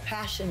always been a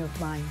passion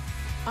of mine.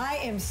 I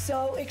am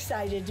so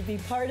excited to be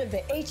part of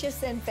the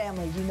HSN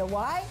family. You know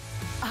why?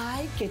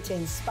 I get to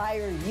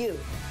inspire you.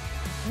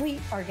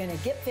 We are going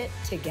to get fit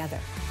together.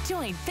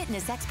 Join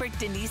fitness expert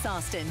Denise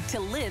Austin to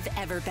live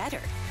ever better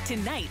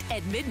tonight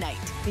at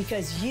midnight.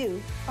 Because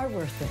you are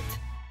worth it.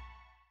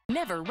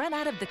 Never run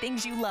out of the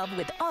things you love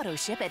with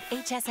AutoShip at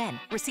HSN.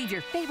 Receive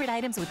your favorite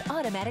items with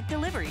automatic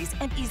deliveries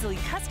and easily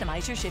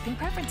customize your shipping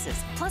preferences.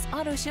 Plus,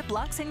 AutoShip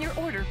locks in your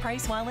order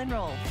price while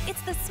enrolled.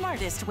 It's the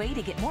smartest way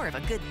to get more of a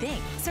good thing.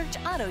 Search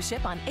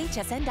AutoShip on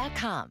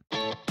hsn.com.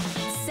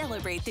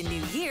 Celebrate the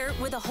new year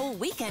with a whole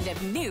weekend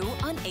of new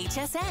on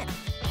HSN.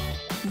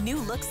 New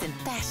looks and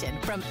fashion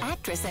from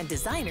actress and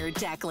designer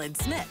Jacqueline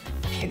Smith.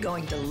 You're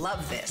going to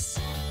love this.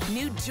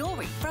 New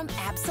jewelry from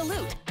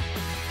Absolute.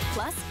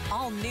 Plus,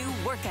 all new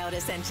workout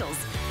essentials,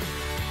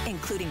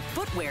 including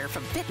footwear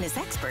from fitness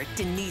expert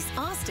Denise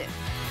Austin.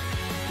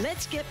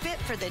 Let's get fit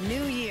for the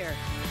new year.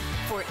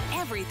 For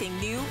everything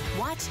new,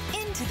 watch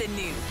Into the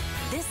New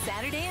this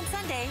Saturday and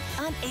Sunday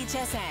on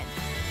HSN.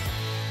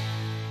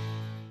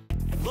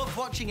 Love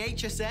watching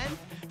HSN?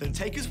 Then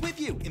take us with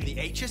you in the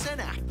HSN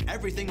app.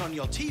 Everything on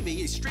your TV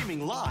is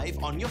streaming live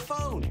on your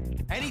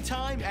phone.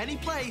 Anytime, any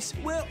place,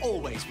 we're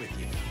always with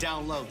you.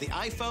 Download the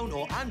iPhone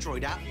or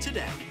Android app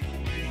today.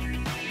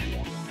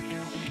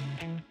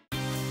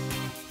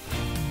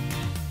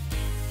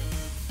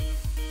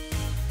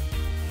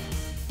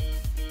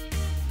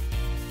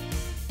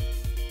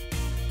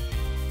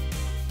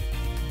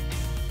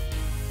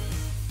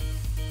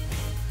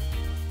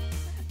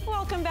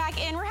 Welcome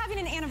back in. We're having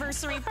an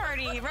anniversary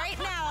party right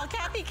now.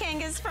 Kathy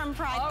King is from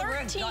Prai,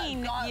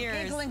 13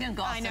 years. Giggling and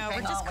I know,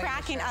 we're just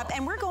cracking up,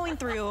 and we're going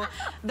through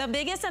the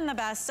biggest and the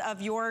best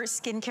of your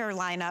skincare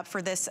lineup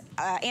for this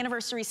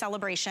anniversary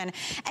celebration.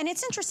 And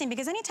it's interesting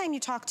because anytime you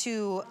talk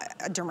to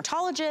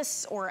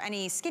dermatologists or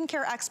any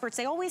skincare experts,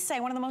 they always say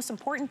one of the most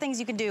important things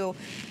you can do,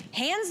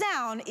 hands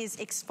down, is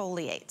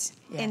exfoliate.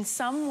 Yes. In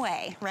some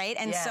way, right?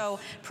 And so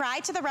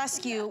Prai to the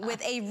rescue with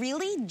a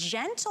really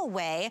gentle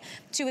way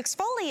to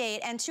exfoliate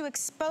and to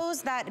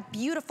expose that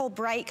beautiful,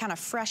 bright, kind of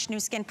fresh new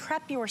skin.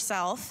 Prep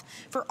yourself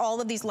for all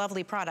of these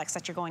lovely products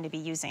that you're going to be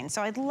using.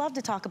 So I'd love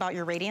to talk about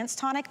your Radiance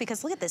Tonic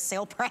because look at this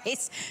sale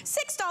price,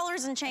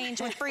 $6 and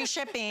change with free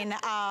shipping.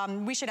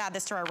 We should add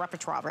this to our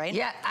repertoire, right?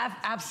 Yeah,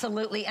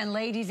 absolutely. And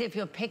ladies, if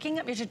you're picking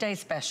up your Today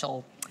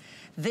Special,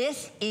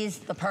 this is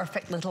the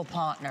perfect little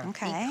partner.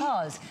 Okay.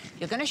 Because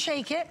you're gonna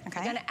shake it,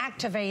 you're gonna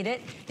activate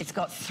it. It's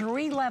got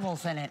 3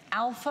 levels in it,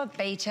 alpha,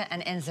 beta,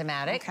 and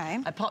enzymatic. Okay.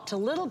 I popped a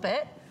little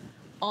bit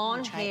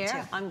on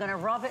here. I'm gonna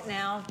rub it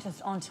now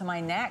just onto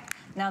my neck.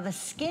 Now the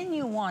skin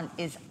you want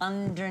is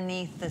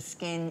underneath the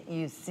skin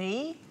you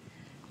see.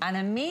 And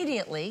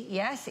immediately,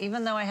 yes,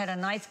 even though I had a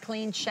nice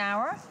clean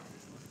shower,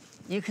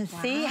 you can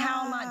see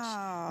how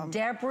much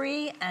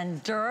debris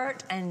and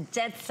dirt and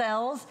dead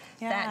cells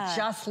that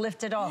just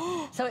lifted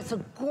off. So it's a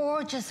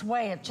gorgeous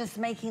way of just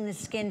making the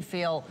skin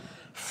feel...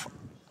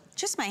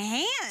 Just my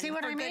hand, see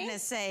what I mean? For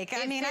goodness sake.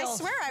 I mean, I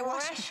swear I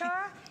washed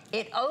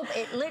it.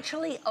 It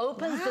literally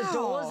opens the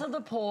doors of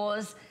the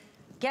pores,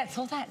 gets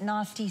all that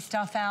nasty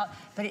stuff out,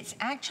 but it's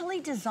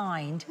actually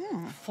designed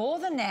for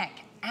the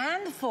neck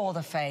and for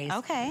the face.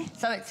 Okay.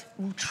 So it's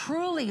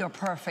truly your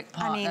perfect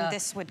partner. I mean,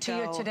 this would to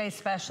your Today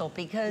Special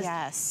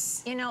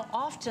because, you know,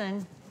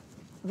 often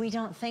we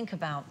don't think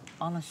about,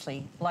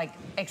 honestly, like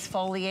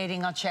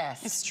exfoliating our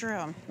chest. It's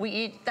true.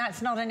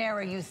 That's not an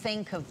area you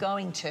think of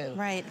going to.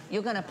 Right.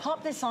 You're gonna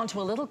pop this onto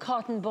a little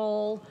cotton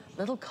ball,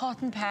 little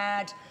cotton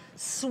pad,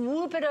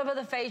 swoop it over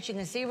the face. You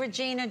can see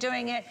Regina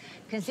doing it.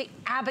 You can see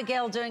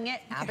Abigail doing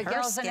it.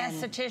 Abigail's an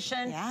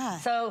esthetician. Yeah.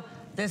 So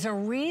there's a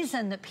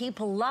reason that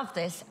people love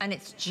this, and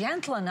it's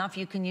gentle enough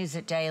you can use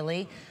it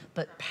daily,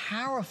 but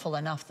powerful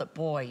enough that,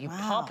 boy, you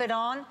pop it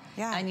on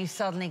and you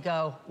suddenly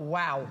go,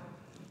 wow.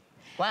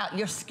 Wow,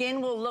 your skin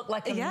will look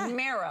like a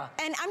mirror.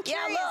 And I'm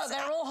curious. Yeah, look,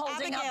 they're all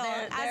holding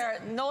Abigail, up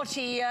their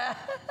naughty...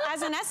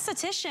 As an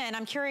esthetician,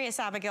 I'm curious,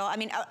 Abigail, I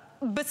mean,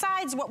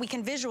 besides what we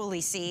can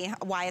visually see,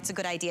 why it's a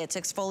good idea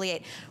to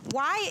exfoliate,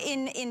 why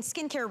in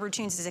skincare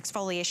routines is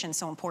exfoliation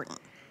so important?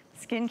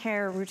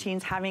 Skincare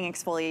routines having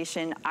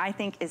exfoliation, I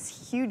think,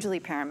 is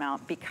hugely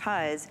paramount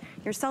because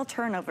your cell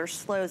turnover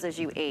slows as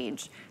you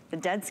age. The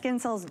dead skin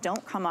cells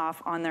don't come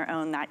off on their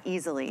own that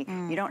easily.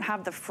 You don't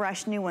have the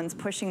fresh new ones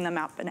pushing them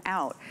up and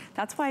out.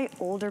 That's why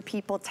older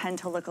people tend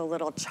to look a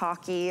little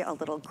chalky, a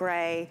little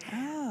gray.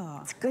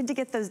 It's good to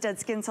get those dead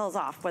skin cells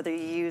off, whether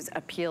you use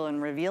a peel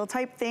and reveal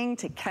type thing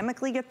to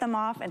chemically get them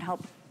off and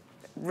help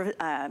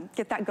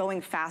get that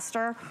going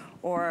faster,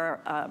 or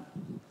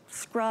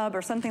scrub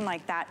or something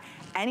like that,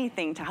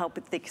 anything to help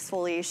with the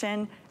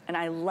exfoliation. And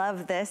I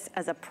love this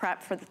as a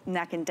prep for the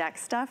neck and deck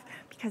stuff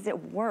because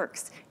it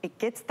works. It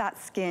gets that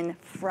skin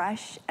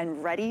fresh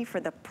and ready for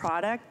the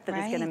product that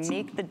is gonna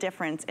make the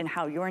difference in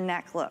how your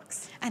neck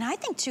looks. And I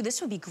think too,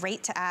 this would be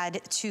great to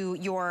add to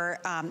your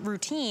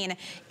routine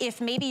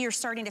if maybe you're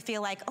starting to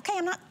feel like, okay,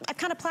 I've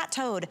kind of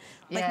plateaued.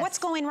 Like what's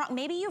going wrong?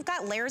 Maybe you've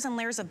got layers and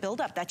layers of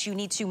buildup that you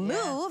need to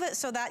move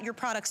so that your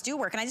products do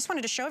work. And I just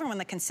wanted to show everyone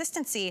the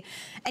consistency.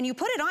 And you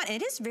put it on,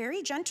 it is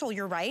very gentle,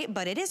 you're right,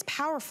 but it is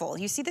powerful.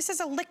 You see, this is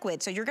a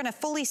liquid, so you're gonna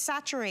fully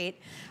saturate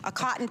a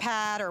cotton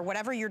pad or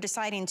whatever you're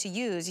deciding to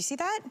use. You see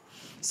that?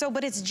 So,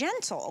 but it's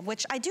gentle,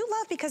 which I do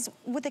love because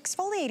with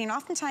exfoliating,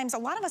 oftentimes a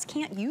lot of us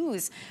can't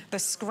use the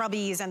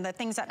scrubbies and the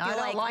things that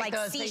feel like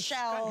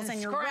seashells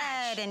and you're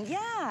red and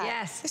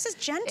this is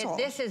gentle.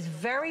 This is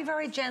very,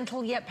 very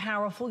gentle yet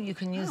powerful. You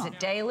can use it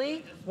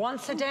daily,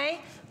 once a day.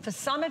 For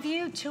some of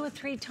you, 2 or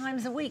 3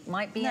 times a week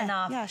might be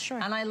enough. Yeah, sure.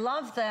 And I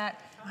love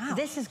that. Wow.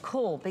 This is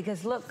cool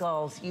because look,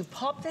 girls, you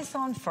pop this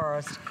on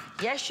first.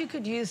 Yes, you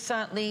could use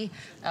certainly,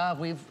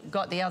 we've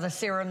got the other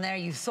serum there,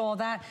 you saw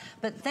that.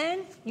 But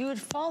then you would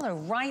follow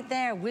right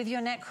there with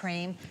your neck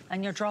cream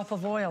and your drop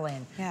of oil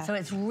in. Yeah. So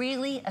it's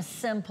really a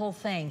simple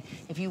thing.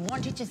 If you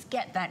want to just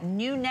get that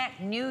new neck,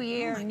 new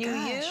year, new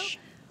you,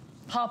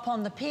 pop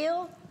on the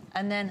peel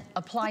and then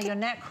apply your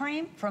neck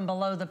cream from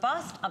below the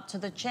bust up to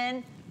the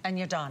chin. And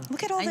you're done.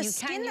 Look at all the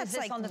skin that's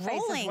like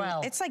rolling.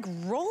 Well. It's like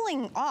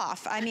rolling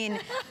off. I mean,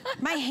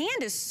 my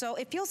hand is so,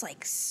 it feels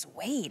like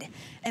suede.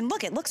 And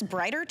look, it looks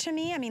brighter to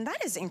me. I mean,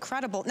 that is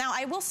incredible. Now,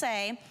 I will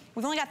say,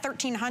 we've only got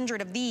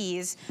 1,300 of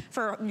these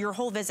for your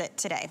whole visit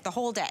today, the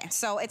whole day.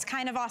 So it's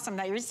kind of awesome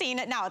that you're seeing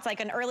it now. It's like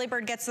an early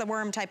bird gets the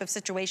worm type of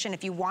situation.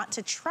 If you want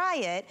to try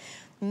it,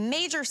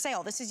 major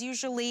sale. This is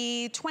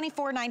usually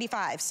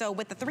 $24.95. So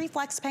with the 3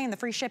 flex pay and the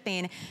free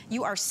shipping,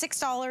 you are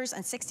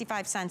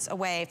 $6.65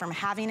 away from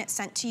having it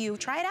sent to you.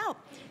 Try it out.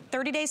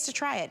 30 days to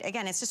try it.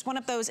 Again, it's just one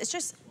of those, it's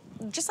just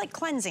like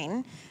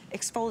cleansing,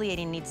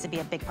 exfoliating needs to be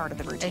a big part of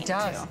the routine. It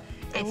does. Too.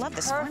 I love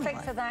this formula.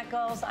 Perfect for that,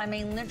 girls. I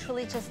mean,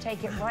 literally just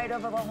take it right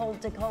over the whole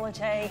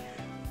décolleté,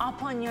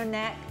 up on your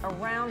neck,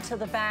 around to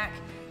the back,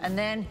 and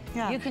then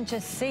you can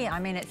just see. I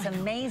mean, it's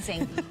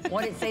amazing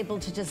what it's able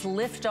to just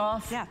lift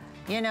off. Yeah.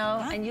 You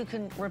know, and you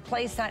can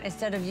replace that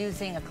instead of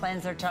using a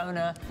cleanser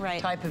toner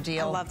type of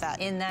deal. I love that.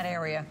 In that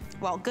area.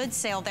 Well, good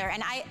sale there.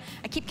 And I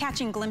keep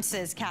catching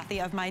glimpses, Kathy,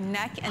 of my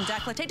neck and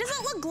décolleté. Does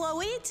it look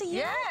glowy to you?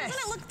 Yes.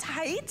 Doesn't it look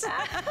tight?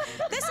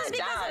 This is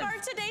because of our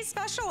today's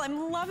special.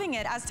 I'm loving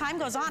it. As time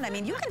goes on, I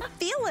mean, you can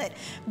feel it.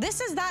 This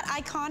is that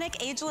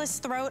iconic ageless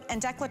throat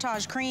and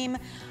décolletage cream,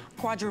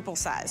 quadruple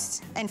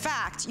sized. In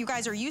fact, you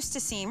guys are used to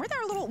seeing, we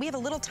have a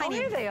little tiny.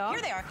 Here they are.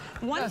 Here they are.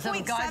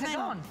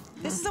 1.7.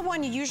 This is the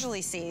one you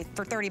usually see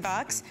for 30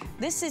 bucks.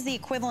 This is the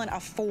equivalent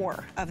of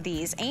 4 of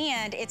these.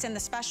 And it's in the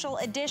special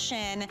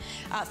edition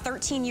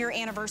 13-year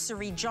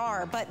anniversary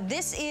jar. But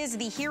this is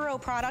the hero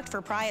product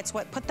for Prai. It's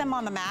what put them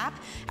on the map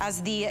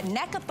as the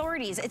neck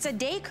authorities. It's a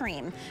day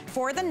cream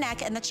for the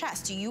neck and the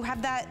chest. Do you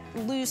have that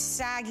loose,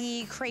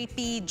 saggy,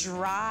 crepey,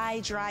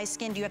 dry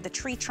skin? Do you have the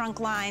tree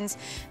trunk lines?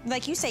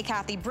 Like you say,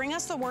 Kathy, bring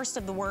us the worst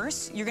of the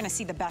worst. You're gonna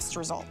see the best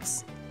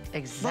results.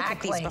 Exactly. Look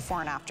at these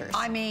before and afters.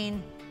 I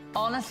mean,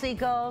 honestly,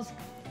 girls,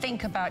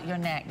 think about your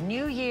neck.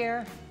 New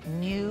year,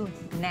 new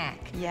neck.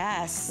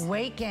 Yes.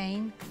 Weight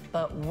gain,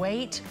 but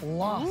weight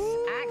loss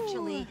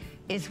actually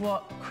is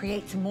what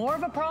creates more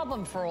of a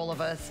problem for all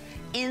of us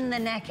in the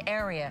neck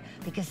area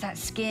because that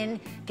skin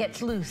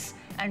gets loose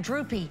and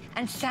droopy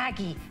and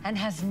saggy and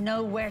has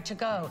nowhere to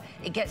go.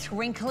 It gets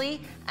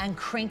wrinkly and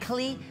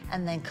crinkly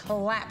and then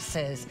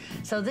collapses.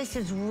 So this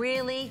is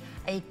really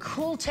a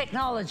cool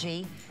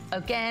technology.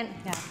 Again,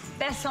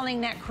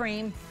 best-selling neck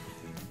cream.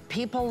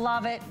 People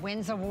love it,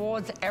 wins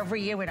awards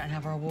every year. We don't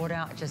have our award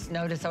out, I just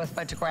noticed I was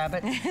about to grab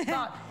it.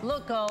 But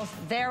look, girls,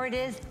 there it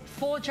is.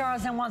 4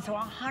 jars in one, so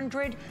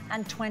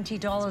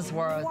 $120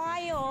 worth.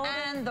 Wild.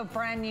 And the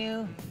brand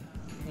new,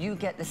 you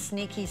get the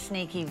sneaky,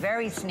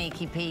 very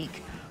sneaky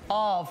peek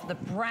of the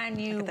brand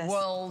new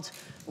world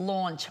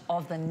launch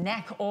of the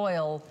neck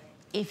oil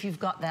if you've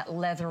got that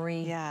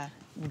leathery,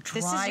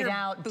 dried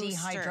out,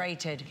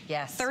 dehydrated.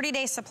 Yes.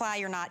 30-day supply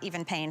you're not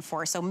even paying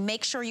for. So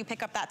make sure you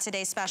pick up that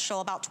today's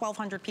special. About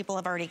 1,200 people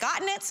have already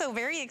gotten it, so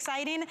very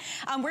exciting.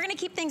 We're gonna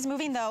keep things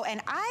moving though,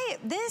 and I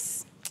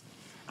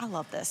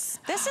love this.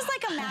 This is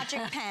like a magic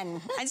pen.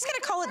 I'm just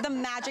gonna call it the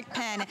magic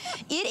pen.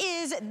 It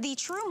is the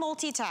true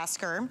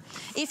multitasker.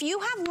 If you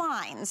have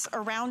lines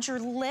around your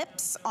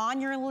lips, on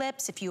your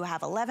lips, if you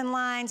have 11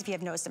 lines, if you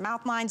have nose to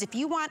mouth lines, if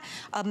you want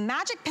a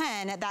magic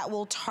pen that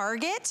will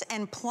target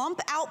and plump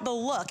out the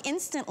look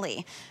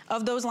instantly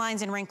of those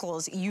lines and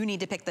wrinkles, you need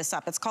to pick this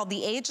up. It's called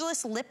the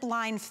Ageless Lip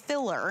Line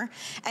Filler.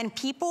 And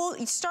people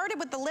started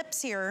with the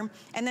lips here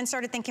and then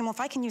started thinking, well, if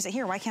I can use it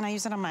here, why can't I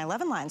use it on my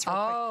 11 lines real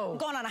quick? I'm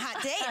going on a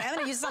hot date. I'm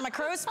gonna use on my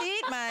crow's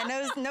feet, my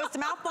nose to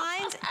mouth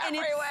lines, and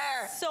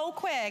it's so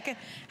quick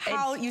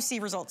how you see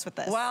results with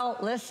this. Well,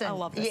 listen, I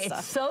love this stuff.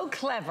 It's so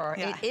clever.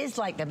 It is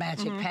like the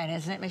magic pen,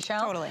 isn't it,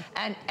 Michelle? Totally.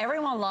 And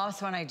everyone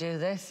laughs when I do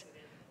this.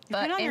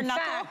 But on your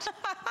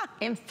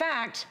in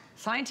fact,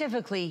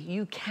 scientifically,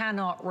 you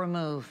cannot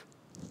remove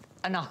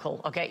a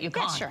knuckle, okay? You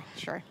can't. Yeah,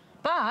 sure.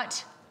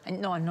 But,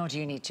 no, nor do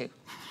you need to.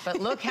 But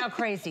look how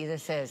crazy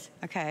this is.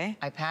 Okay.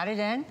 I pat it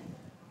in.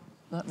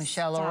 Look,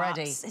 Michelle,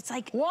 already. It's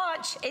like...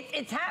 Watch,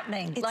 it's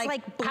happening. It's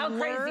like how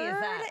crazy is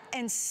that?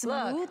 And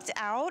smoothed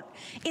out.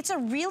 It's a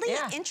really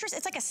interesting,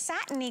 it's like a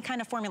satiny kind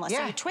of formula.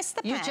 So you twist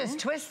the pen. You just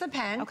twist the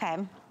pen. Okay.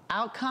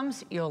 Out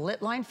comes your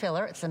lip line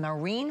filler. It's a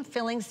marine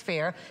filling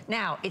sphere.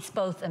 Now, it's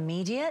both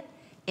immediate,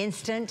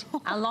 instant,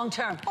 and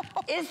long-term.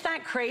 Is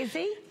that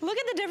crazy? Look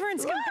at the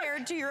difference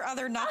compared to your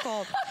other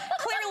knuckle.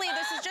 Clearly,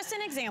 this is just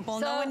an example.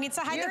 So no one needs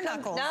to hide their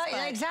knuckles. No,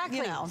 but, exactly.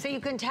 You know. So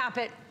you can tap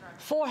it,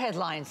 forehead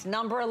lines,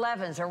 number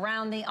 11s,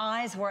 around the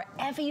eyes,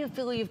 wherever you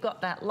feel you've got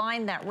that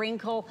line, that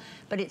wrinkle,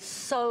 but it's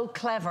so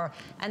clever.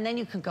 And then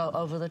you can go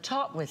over the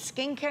top with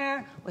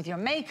skincare, with your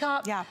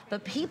makeup. Yeah.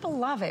 But people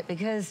love it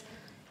because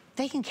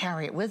they can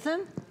carry it with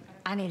them.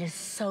 And it is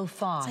so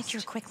fast. It's like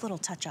your quick little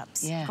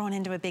touch-ups. Yeah. Going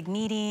into a big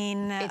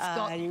meeting,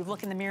 you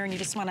look in the mirror and you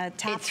just want to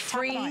tap. It's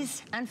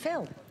freeze and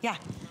fill. Yeah,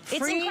 it's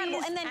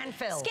incredible. And then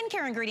fill.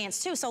 Skincare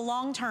ingredients too. So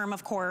long-term,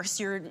 of course,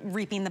 you're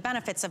reaping the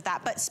benefits of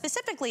that. But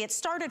specifically, it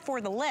started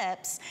for the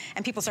lips,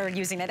 and people started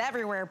using it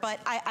everywhere. But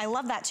I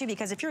love that too,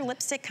 because if your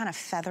lipstick kind of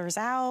feathers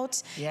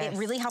out, it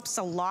really helps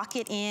to lock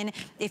it in.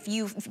 If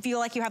you feel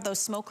like you have those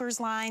smoker's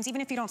lines, even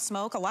if you don't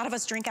smoke, a lot of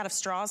us drink out of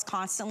straws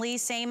constantly.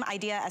 Same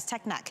idea as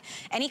tech neck.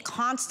 Any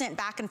constant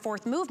back and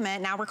forth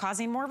movement, now we're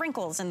causing more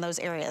wrinkles in those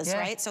areas,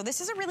 right? So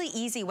this is a really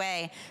easy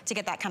way to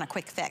get that kind of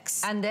quick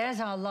fix. And there's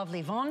our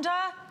lovely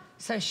Vonda.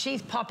 So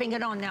she's popping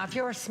it on. Now, if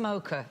you're a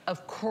smoker,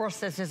 of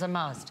course this is a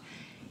must.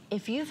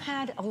 If you've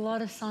had a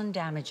lot of sun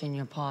damage in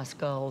your past,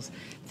 girls,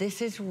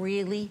 this is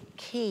really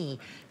key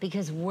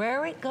because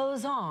where it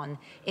goes on,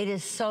 it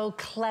is so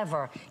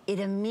clever.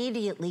 It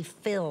immediately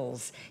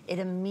fills. It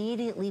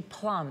immediately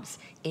plumps.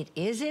 It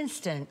is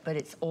instant, but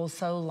it's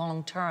also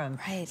long-term.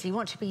 Right. So you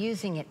want to be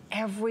using it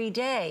every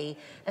day,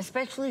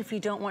 especially if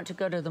you don't want to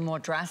go to the more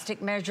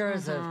drastic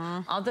measures of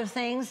other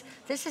things.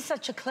 This is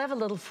such a clever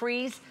little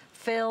freeze,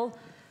 fill.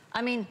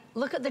 I mean,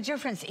 look at the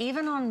difference,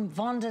 even on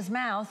Vonda's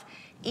mouth,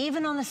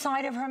 even on the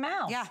side of her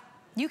mouth. Yeah,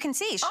 you can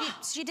see.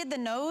 She did the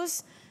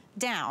nose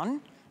down.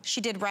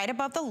 She did right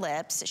above the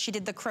lips. She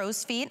did the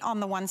crow's feet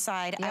on the one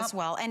side as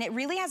well. And it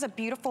really has a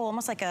beautiful,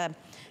 almost like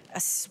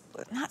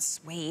not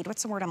suede,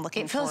 what's the word I'm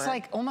looking for? It feels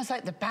like, almost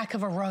like the back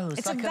of a rose.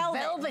 It's like a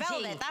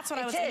velvet. That's what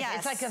I was saying.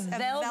 It's like a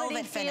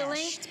velvety feeling.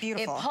 It's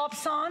beautiful. It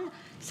pops on.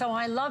 So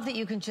I love that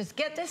you can just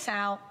get this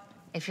out.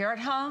 If you're at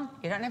home,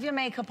 you don't have your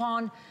makeup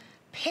on,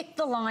 pick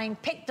the line,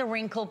 pick the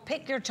wrinkle,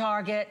 pick your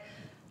target,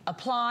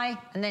 apply,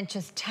 and then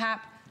just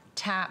tap,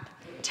 tap,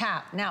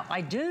 tap. Now, I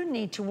do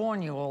need to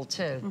warn you all,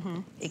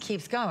 too. It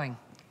keeps going.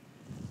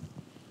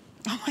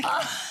 Oh, my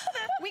God.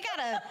 We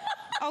gotta,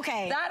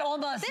 okay. That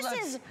almost This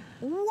looks... is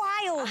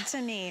wild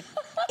to me.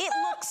 It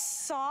looks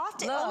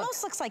soft. It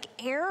almost looks like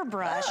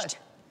airbrushed.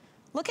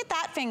 Look at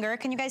that finger.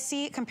 Can you guys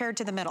see it compared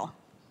to the middle?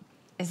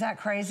 Is that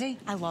crazy?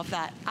 I love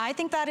that. I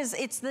think that is,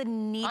 it's the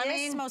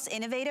neatest, most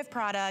innovative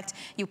product.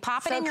 You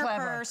pop it in your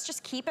purse,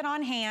 just keep it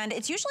on hand.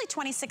 It's usually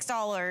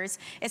 $26.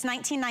 It's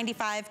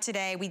 $19.95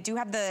 today. We do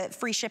have the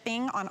free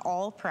shipping on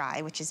all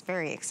Prai, which is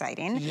very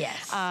exciting.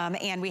 Yes.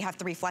 And we have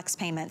 3 flex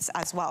payments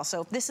as well.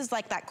 So if this is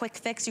like that quick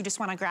fix you just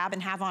wanna grab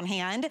and have on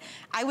hand,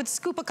 I would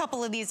scoop a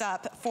couple of these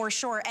up for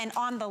sure. And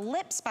on the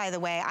lips, by the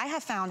way, I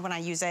have found when I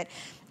use it,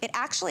 it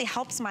actually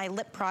helps my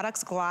lip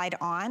products glide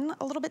on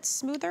a little bit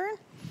smoother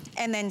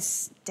and then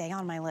stay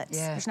on my lips.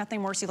 There's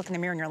nothing worse. You look in the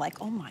mirror and you're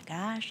like, oh my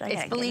gosh.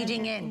 It's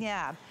bleeding in.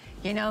 Yeah.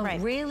 You know,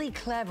 really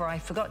clever. I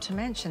forgot to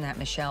mention that,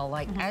 Michelle.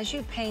 Like, as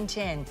you paint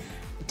in,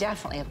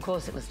 definitely, of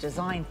course, it was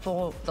designed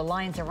for the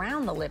lines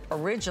around the lip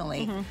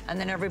originally, and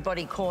then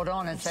everybody caught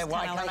on and said,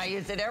 why can't I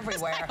use it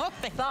everywhere?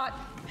 But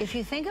if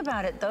you think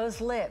about it,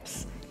 those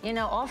lips, you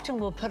know, often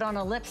we'll put on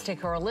a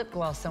lipstick or a lip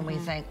gloss and we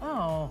think,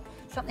 oh,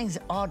 something's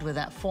odd with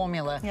that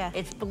formula.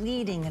 It's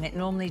bleeding and it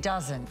normally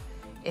doesn't.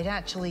 It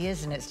actually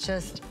isn't. It's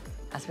just,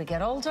 as we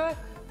get older,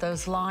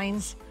 those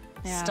lines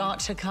start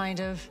to kind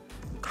of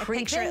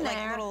creep in there.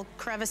 Like little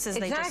crevices,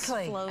 they just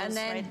flows and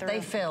then right through. they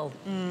fill.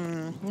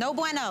 No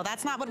bueno,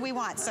 that's not what we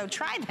want. So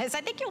try this,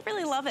 I think you'll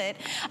really love it.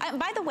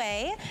 By the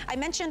way, I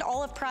mentioned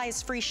all of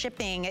Prai's free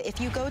shipping. If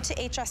you go to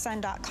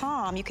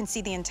hsn.com, you can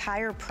see the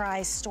entire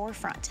Prai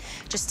storefront.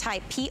 Just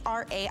type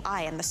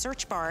P-R-A-I in the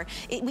search bar.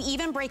 We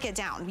even break it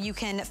down. You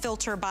can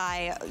filter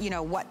by, you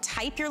know, what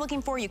type you're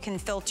looking for. You can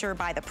filter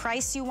by the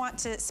price you want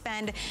to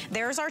spend.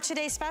 There's our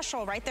Today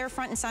Special right there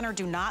front and center.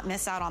 Do not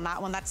miss out on that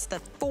one. That's the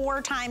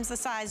 4 times the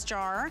size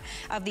jar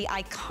of the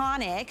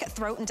iconic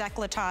Throat and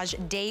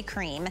Décolletage Day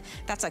Cream.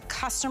 That's a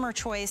Customer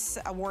Choice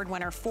Award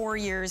winner, 4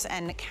 years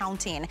and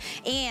counting.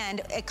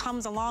 And it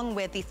comes along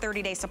with the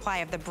 30-day supply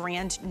of the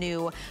brand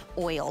new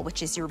oil,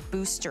 which is your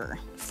booster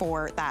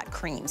for that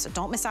cream. So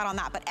don't miss out on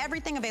that. But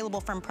everything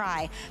available from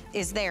Prai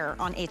is there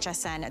on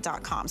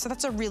hsn.com. So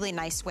that's a really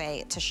nice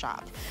way to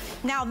shop.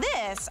 Now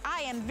this,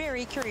 I am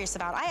very curious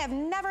about. I have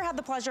never had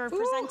the pleasure of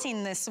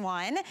presenting this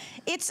one.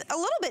 It's a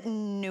little bit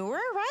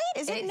newer, right?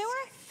 Is it newer?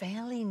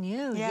 fairly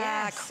new,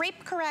 Yeah, yes.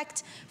 Crepe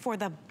Correct for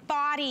the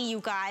body, you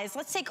guys.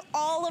 Let's take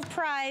all of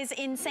Prai's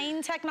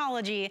insane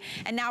technology,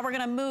 and now we're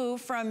gonna move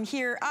from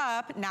here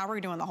up. Now we're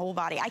doing the whole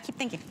body. I keep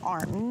thinking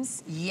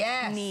arms,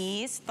 yes,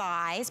 knees,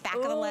 thighs, back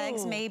of the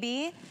legs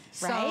maybe,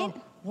 so, right?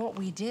 What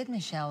we did,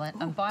 Michelle,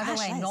 and by the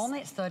way,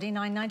 normally it's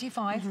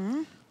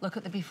 $39.95. Look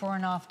at the before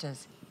and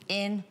afters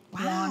in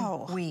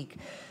 1 week.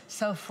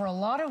 So for a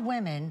lot of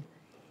women,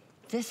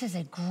 this is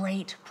a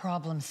great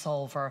problem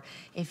solver.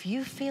 If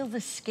you feel the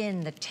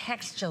skin, the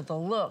texture, the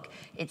look,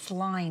 it's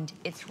lined,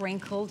 it's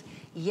wrinkled,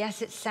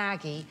 yes, it's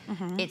saggy,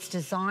 it's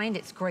designed,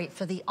 it's great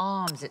for the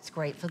arms, it's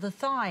great for the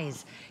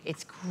thighs,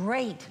 it's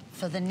great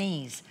for the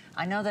knees.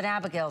 I know that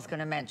Abigail's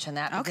gonna mention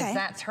that because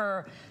that's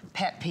her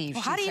pet peeve.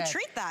 Well, how do you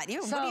treat that?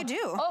 What do you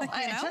do? Oh,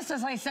 just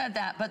as I said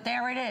that, but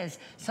there it is.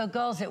 So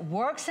girls, it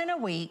works in a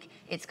week.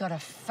 It's got a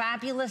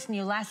fabulous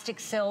new elastic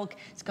silk.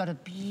 It's got a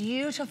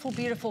beautiful,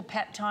 beautiful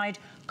peptide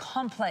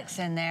complex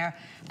in there.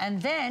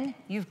 And then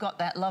you've got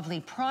that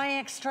lovely Prai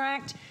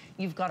extract.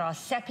 You've got our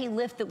Seppi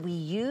Lift that we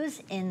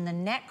use in the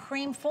neck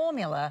cream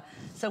formula.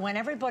 So when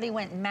everybody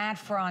went mad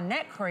for our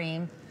neck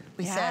cream,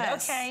 we said,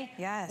 okay,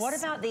 what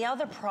about the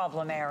other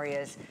problem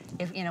areas?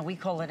 If, you know, we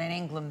call it in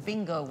England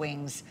bingo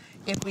wings.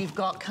 If we've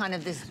got kind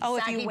of this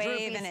saggy,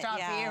 droopy stuff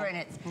here and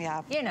it's,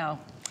 you know.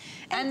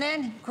 And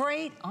then,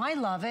 great, I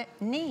love it,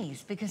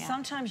 knees. Because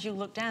sometimes you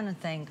look down and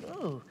think,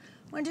 ooh,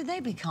 when did they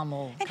become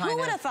all And who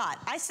would have thought?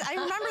 I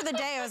remember the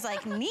day I was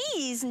like,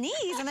 knees, and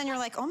then you're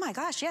like, oh my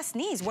gosh, yes,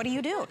 knees. What do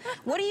you do?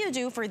 What do you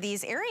do for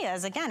these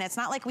areas? Again, it's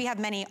not like we have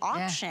many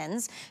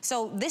options.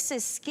 So this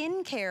is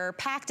skincare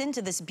packed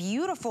into this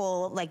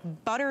beautiful, like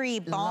buttery,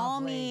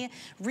 balmy,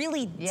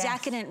 really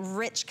decadent,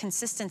 rich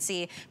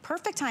consistency.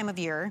 Perfect time of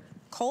year.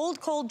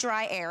 Cold, cold,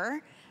 dry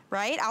air.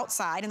 Right,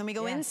 outside, and then we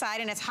go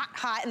inside and it's hot,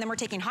 hot, and then we're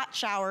taking hot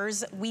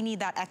showers. We need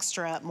that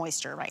extra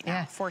moisture right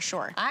now, for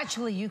sure.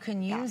 Actually, you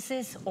can use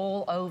this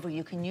all over.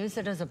 You can use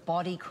it as a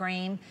body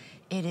cream.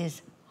 It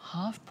is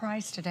half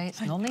price today.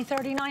 It's normally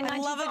 $39.95. I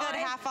love a good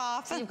half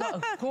off. So you've got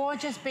a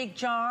gorgeous big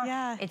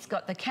jar. It's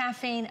got the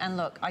caffeine, and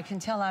look, I can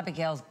tell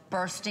Abigail's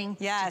bursting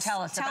to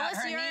tell us about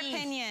her knees. Tell us your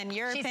opinion,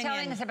 She's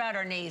telling us about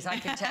her knees, I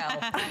can tell.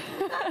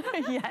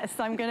 Yes,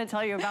 I'm gonna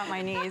tell you about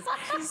my knees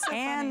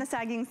and the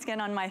sagging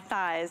skin on my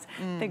thighs.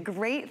 The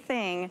great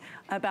thing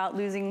about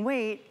losing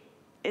weight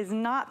is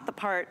not the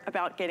part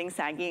about getting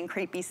saggy and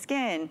crepey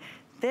skin.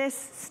 This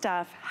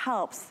stuff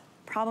helps.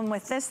 Problem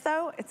with this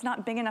though, it's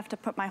not big enough to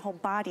put my whole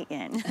body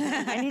in.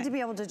 I need to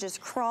be able to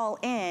just crawl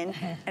in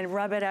and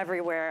rub it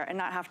everywhere and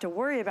not have to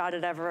worry about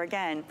it ever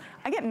again.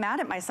 I get mad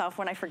at myself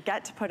when I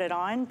forget to put it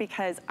on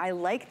because I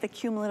like the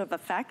cumulative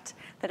effect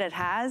that it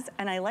has,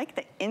 and I like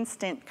the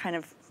instant kind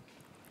of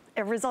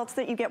results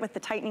that you get with the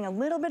tightening, a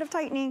little bit of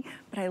tightening,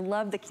 but I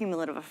love the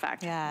cumulative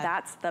effect.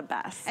 That's the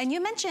best. And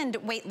you mentioned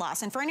weight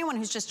loss, and for anyone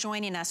who's just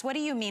joining us, what do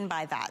you mean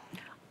by that?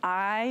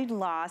 I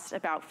lost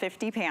about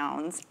 50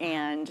 pounds,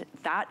 and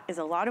that is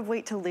a lot of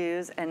weight to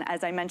lose. And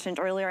as I mentioned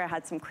earlier, I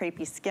had some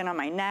crepey skin on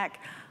my neck.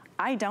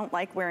 I don't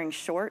like wearing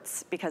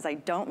shorts because I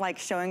don't like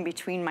showing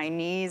between my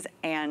knees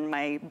and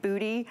my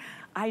booty.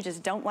 I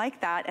just don't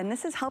like that. And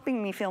this is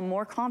helping me feel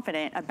more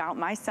confident about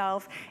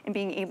myself and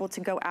being able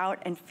to go out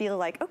and feel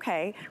like,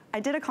 okay,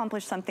 I did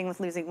accomplish something with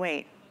losing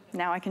weight.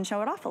 Now I can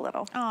show it off a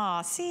little.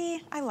 Aw,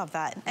 see, I love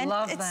that. And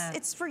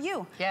it's for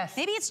you. Yes.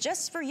 Maybe it's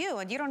just for you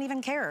and you don't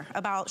even care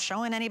about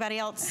showing anybody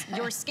else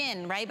your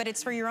skin, right? But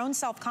it's for your own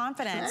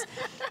self-confidence.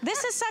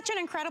 This is such an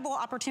incredible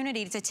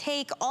opportunity to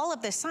take all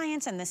of the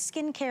science and the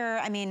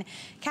skincare. I mean,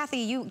 Kathy,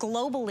 you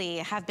globally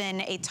have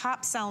been a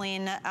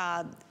top-selling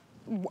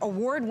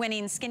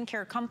award-winning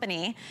skincare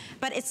company,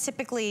 but it's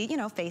typically, you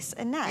know, face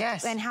and neck.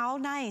 Yes. And how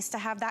nice to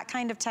have that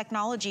kind of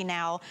technology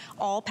now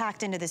all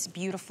packed into this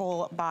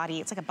beautiful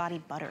body. It's like a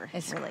body butter,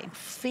 really.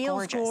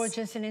 Feels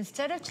gorgeous. And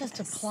instead of just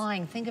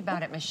applying, think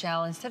about it,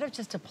 Michelle, instead of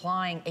just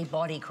applying a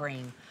body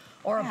cream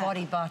or a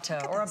body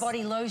butter or a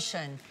body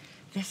lotion,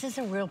 this is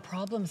a real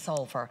problem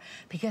solver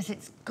because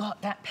it's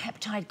got that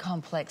peptide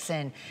complex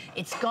in.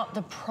 It's got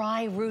the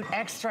Prai Root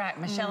extract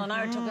Michelle and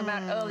I were talking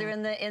about earlier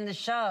in the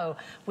show,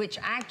 which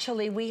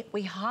actually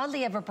we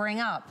hardly ever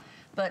bring up.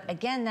 But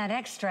again, that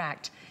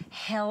extract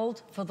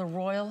held for the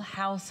royal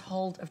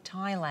household of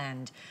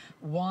Thailand.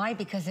 Why?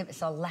 Because of its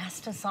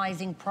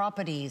elasticizing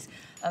properties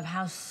of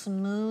how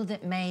smooth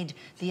it made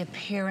the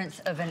appearance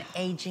of an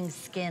aging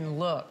skin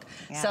look.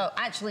 So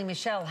actually,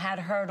 Michelle had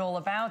heard all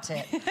about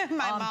it.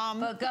 My mom.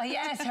 But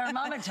yes, her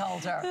mama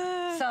told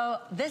her. So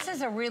this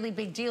is a really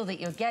big deal that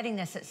you're getting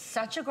this at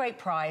such a great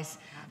price.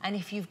 And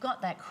if you've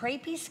got that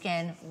crepey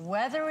skin,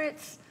 whether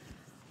it's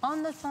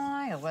on the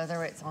thigh or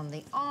whether it's on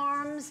the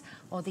arms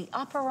or the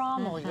upper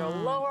arm or your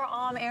lower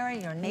arm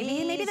area, your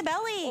knees. Maybe the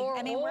belly.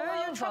 I mean, where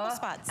are your trouble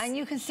spots? And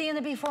you can see in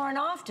the before and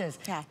afters.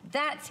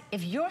 That's,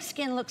 if your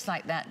skin looks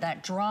like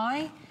that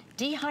dry,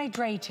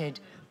 dehydrated,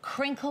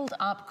 crinkled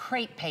up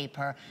crepe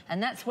paper,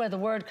 and that's where the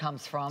word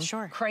comes from.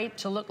 Crepe,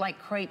 to look like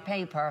crepe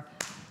paper.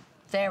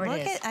 There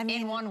it is,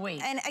 in 1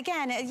 week. And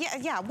again,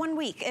 1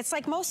 week. It's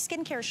like most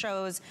skincare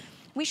shows,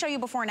 we show you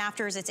before and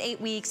afters. It's 8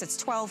 weeks, it's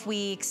 12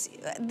 weeks.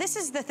 This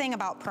is the thing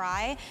about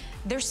Prai.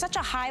 There's such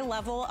a high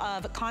level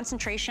of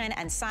concentration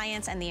and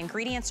science, and the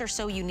ingredients are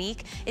so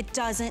unique. It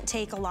doesn't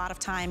take a lot of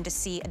time to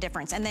see a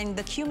difference. And then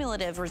the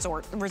cumulative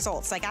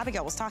results, like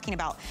Abigail was talking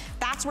about,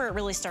 that's where it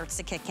really starts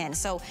to kick in.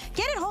 So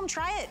get it home,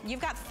 try it.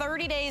 You've got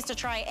 30 days to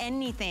try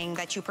anything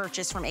that you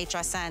purchase from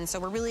HSN. So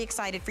we're really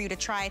excited for you to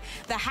try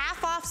the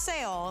half-off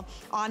sale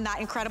on that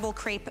incredible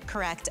Crepe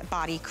Correct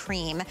body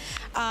cream.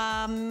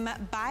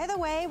 By the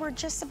way, we're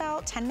just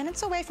about 10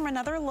 minutes away from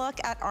another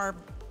look at our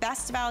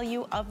best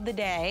value of the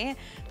day.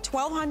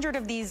 1,200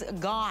 of these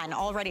gone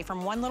already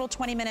from one little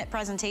 20-minute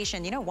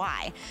presentation. You know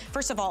why?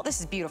 First of all, this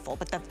is beautiful,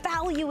 but the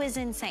value is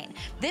insane.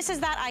 This is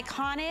that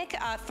iconic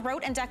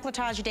throat and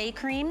décolletage day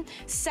cream.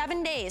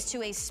 7 days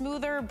to a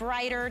smoother,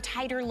 brighter,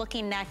 tighter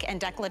looking neck and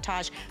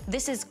décolletage.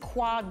 This is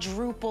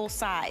quadruple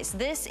size.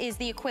 This is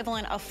the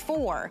equivalent of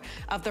 4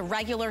 of the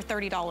regular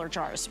 $30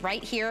 jars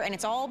right here, and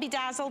it's all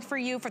bedazzled for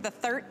you for the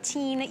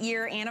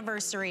 13-year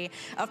anniversary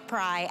of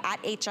Prai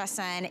at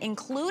HSN.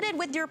 Included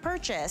with your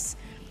purchase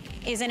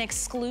is an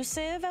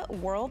exclusive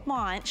world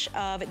launch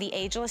of the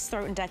Ageless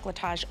Throat and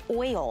Décolletage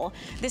Oil.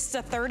 This is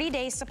a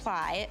 30-day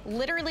supply.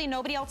 Literally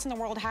nobody else in the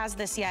world has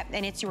this yet,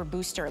 and it's your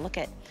booster. Look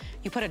at,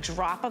 you put a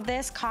drop of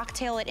this,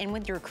 cocktail it in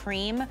with your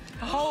cream.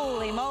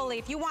 Holy moly,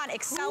 if you want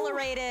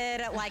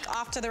accelerated, like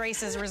off to the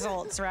races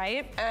results,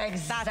 right?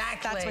 Exactly.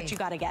 That's what you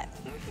gotta get.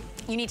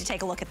 You need to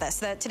take a look at this.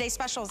 Today's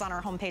special is on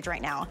our homepage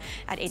right now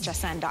at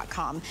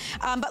hsn.com.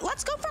 But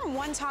let's go from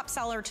one top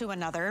seller to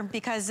another,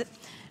 because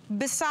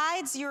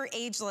besides your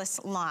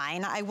ageless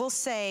line, I will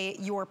say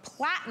your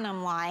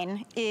platinum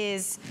line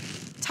is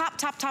top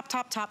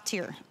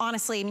tier.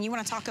 Honestly, I mean, you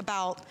want to talk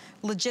about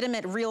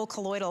legitimate, real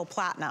colloidal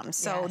platinum.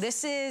 So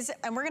this is,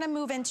 and we're going to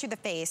move into the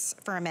face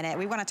for a minute.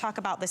 We want to talk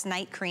about this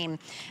night cream.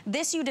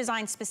 This you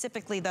designed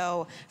specifically,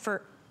 though,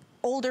 for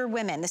older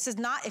women. This is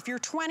not, if you're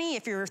 20,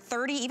 if you're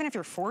 30, even if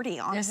you're 40,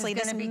 honestly,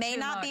 this may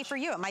not be for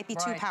you. It might be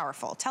too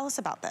powerful. Tell us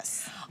about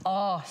this.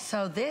 Oh,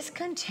 so this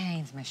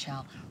contains,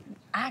 Michelle,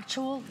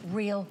 actual,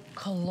 real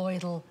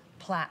colloidal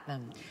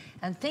platinum.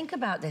 And think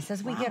about this,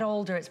 as we get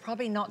older, it's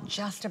probably not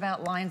just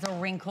about lines or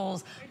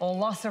wrinkles or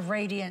loss of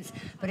radiance,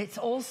 but it's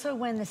also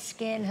when the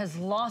skin has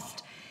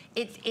lost,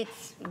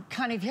 it's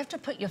kind of, you have to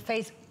put your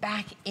face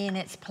back in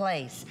its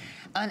place.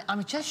 And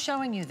I'm just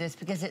showing you this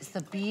because it's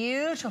the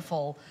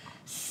beautiful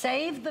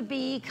Save the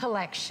Bee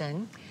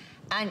collection.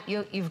 And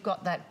you've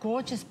got that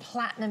gorgeous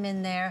platinum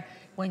in there.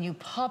 When you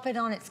pop it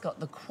on, it's got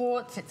the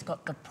quartz, it's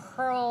got the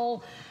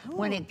pearl. Ooh,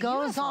 when it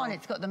goes on,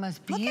 it's got the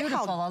most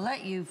beautiful, I'll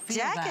let you feel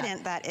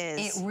decadent that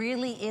is. It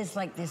really is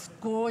like this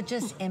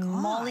gorgeous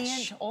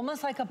emollient,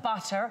 almost like a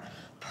butter.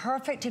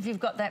 Perfect if you've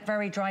got that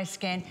very dry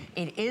skin.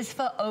 It is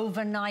for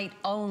overnight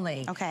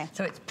only. Okay.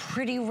 So it's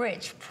pretty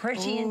rich,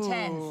 pretty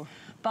intense.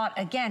 But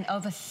again,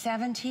 over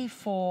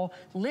 74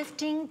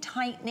 lifting,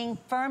 tightening,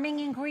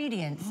 firming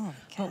ingredients,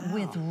 but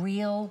with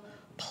real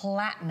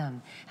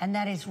platinum. And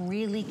that is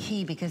really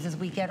key, because as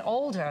we get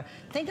older,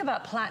 think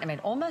about platinum. It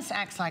almost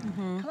acts like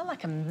kind of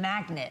like a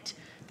magnet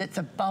that's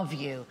above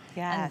you.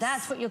 And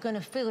that's what you're going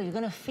to feel. You're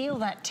going to feel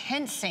that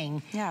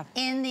tensing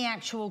in the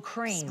actual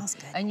cream. Smells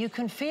good. And you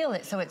can feel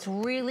it. So it's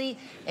really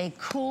a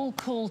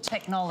cool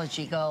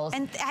technology, girls.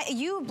 And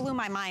you blew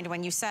my mind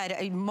when you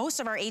said most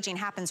of our aging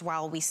happens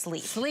while we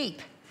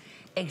sleep.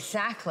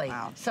 Exactly.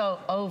 Wow. So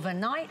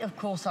overnight, of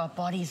course, our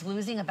body's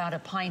losing about a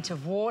pint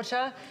of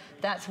water.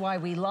 That's why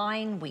we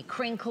line, we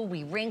crinkle,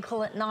 we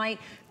wrinkle at night,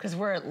 because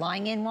we're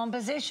lying in one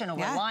position or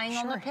we're lying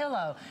on the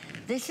pillow.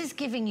 This is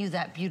giving you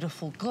that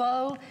beautiful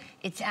glow.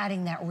 It's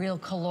adding that real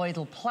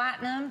colloidal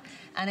platinum.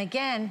 And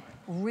again,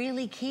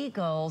 really key,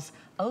 girls,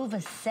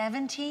 over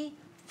 70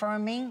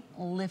 firming,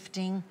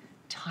 lifting,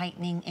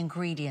 tightening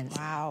ingredients.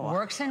 Wow.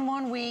 Works in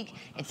 1 week.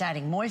 It's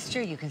adding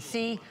moisture. You can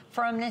see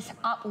firmness,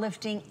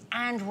 uplifting,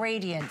 and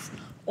radiance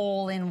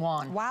all in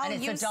one. Wow,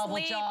 and it's a double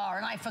jar.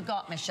 And I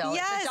forgot, Michelle.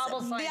 It's a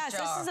double size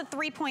jar. This is a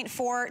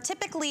 3.4.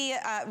 Typically,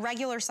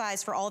 regular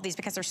size for all of these,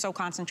 because they're so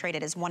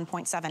concentrated, is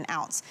 1.7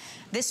 ounce.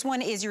 This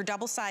one is your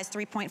double size,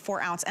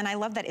 3.4 ounce. And I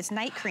love that it's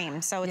night cream.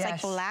 So it's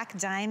like black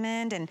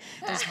diamond, and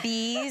there's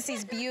bees,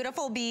 these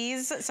beautiful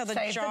bees. So the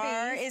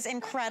jar is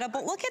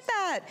incredible. Look at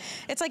that.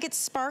 It's like it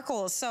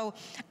sparkles. So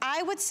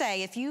I would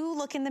say, if you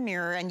look in the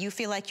mirror and you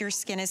feel like your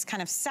skin is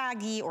kind of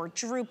saggy or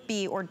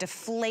droopy or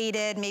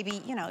deflated,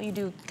 maybe, you know, you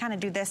do kind of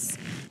do this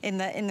in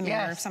the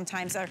mirror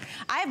sometimes. Or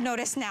I've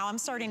noticed now, I'm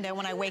starting to,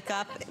 when I wake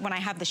up, when I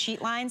have the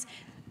sheet lines,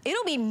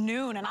 it'll be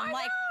noon and I'm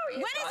like,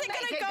 when is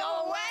it gonna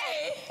go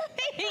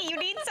away? You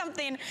need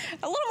something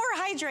a little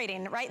more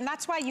hydrating, right? And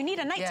that's why you need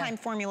a nighttime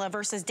formula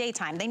versus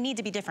daytime. They need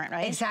to be different,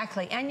 right?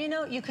 Exactly. And you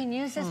know, you can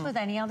use this with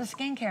any other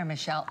skincare,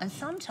 Michelle. And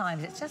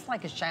sometimes it's just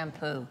like a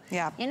shampoo.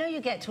 You know,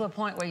 you get to a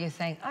point where you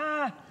think,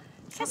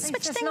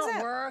 something's just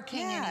not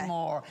working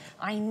anymore.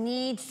 I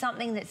need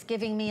something that's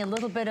giving me a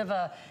little bit of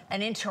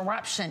an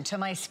interruption to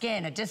my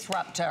skin, a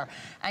disruptor.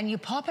 And you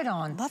pop it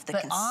on. Love the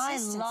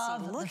consistency. I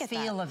love the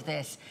feel of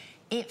this.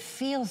 It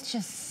feels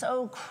just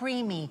so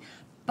creamy,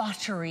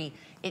 buttery.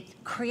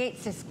 It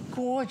creates this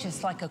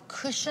gorgeous, like a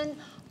cushion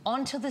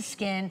onto the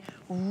skin,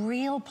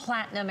 real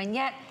platinum, and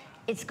yet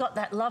it's got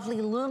that lovely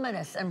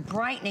luminous and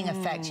brightening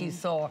effect you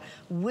saw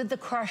with the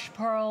crushed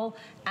pearl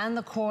and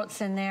the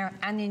quartz in there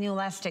and the new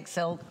elastic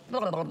silk. Blah,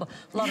 blah, blah, blah.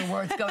 A lot of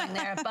words going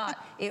there,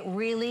 but it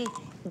really,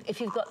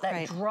 if you've got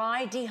that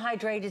dry,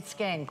 dehydrated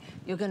skin,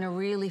 you're gonna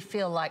really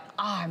feel like,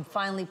 I'm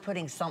finally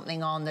putting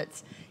something on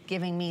that's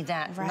giving me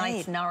that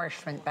nice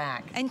nourishment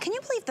back. And can you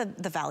believe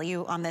the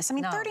value on this? I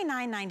mean,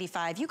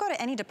 $39.95. You go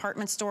to any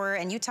department store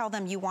and you tell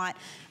them you want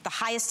the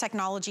highest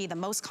technology, the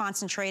most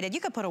concentrated, you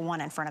could put a 1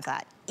 in front of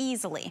that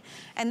easily.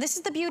 And this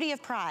is the beauty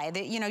of Prai.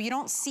 That, you know, you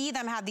don't see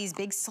them have these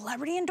big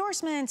celebrity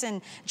endorsements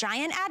and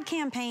giant ad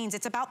campaigns.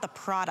 It's about the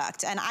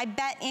product. And I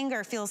bet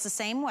Inger feels the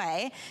same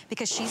way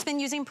because she's been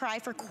using Prai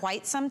for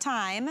quite some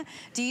time.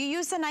 Do you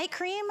use the night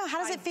cream? How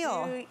does it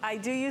feel? I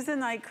do use the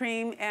night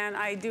cream, and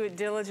I do it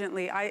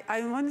diligently. I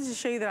wanted to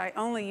show you that I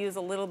only use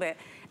a little bit,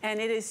 and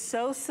it is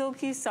so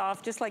silky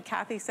soft, just like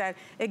Kathy said.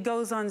 It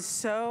goes on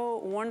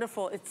so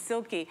wonderful, it's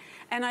silky.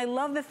 And I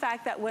love the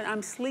fact that when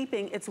I'm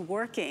sleeping, it's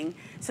working,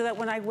 so that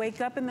when I wake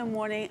up in the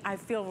morning, I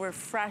feel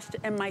refreshed,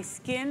 and my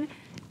skin,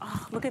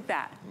 oh, look at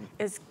that.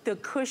 The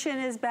cushion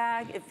is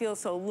back, it feels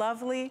so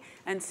lovely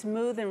and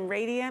smooth and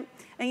radiant.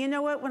 And you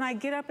know what, when I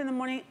get up in the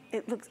morning,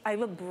 I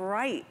look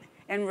bright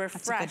and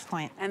refreshed. That's a good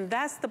point. And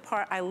that's the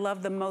part I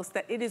love the most,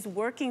 that it is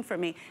working for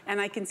me,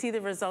 and I can see the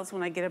results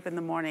when I get up in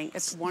the morning.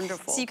 It's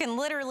wonderful. So you can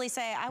literally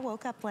say, I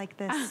woke up like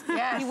this.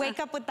 Yes. You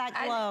wake up with that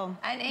glow.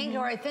 And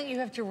Inger, I think you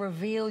have to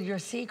reveal your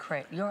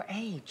secret, your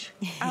age.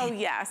 Oh,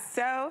 yes.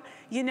 So,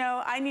 you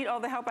know, I need all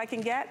the help I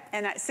can get,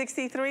 and at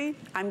 63,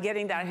 I'm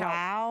getting that help.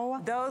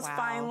 Wow. Those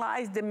fine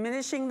lines,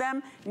 diminishing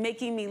them,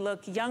 making me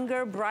look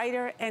younger,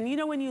 brighter, and you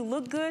know when you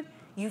look good,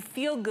 you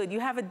feel good. You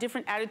have a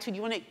different attitude.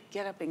 You want to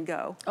get up and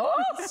go. Oh,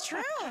 it's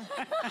true.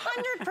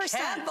 100%.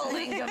 Careful,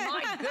 Inga.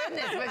 My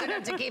goodness, we're going to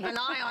have to keep an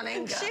eye on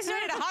Inga. She's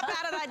ready to hop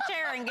out of that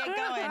chair and get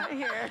going.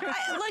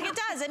 Look, it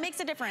does. It makes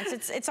a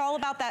difference. It's all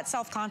about that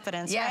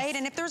self-confidence, right?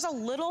 And if there's a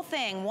little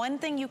thing, one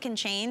thing you can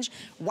change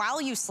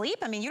while you sleep,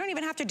 I mean, you don't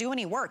even have to do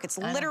any work. It's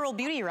literal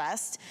beauty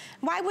rest.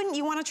 Why wouldn't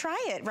you want to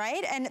try it,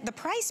 right? And the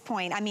price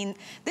point, I mean,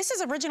 this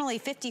is originally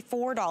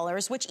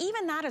 $54, which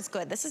even that is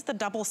good. This is the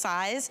double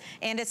size,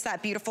 and it's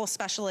that beautiful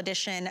special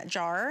edition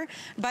jar.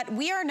 But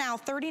we are now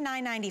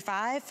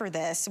 $39.95 for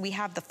this. We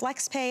have the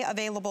FlexPay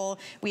available.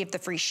 We have the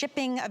free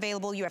shipping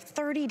available. You have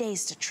 30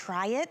 days to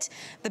try it.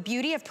 The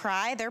beauty of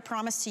Prai, their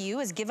promise to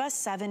you is give us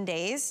 7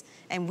 days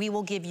and we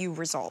will give you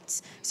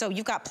results. So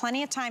you've got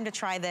plenty of time to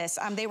try this.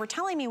 They were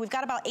telling me we've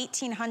got about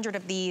 1,800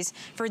 of these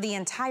for the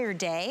entire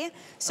day.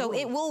 So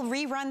it will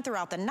rerun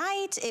throughout the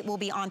night. It will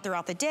be on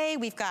throughout the day.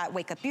 We've got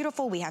Wake Up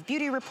Beautiful. We have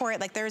Beauty Report.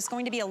 Like, there's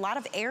going to be a lot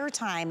of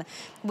airtime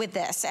with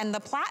this. And the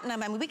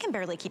platinum, I mean, we can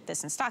barely keep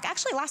this in stock.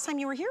 Actually, last time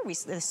you were here,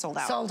 this sold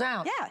out. Sold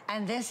out. Yeah.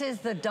 And this is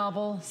the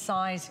double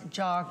size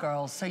jar,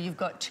 girls. So you've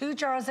got 2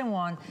 jars in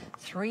one,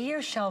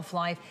 3-year shelf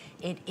life.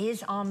 It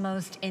is our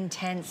most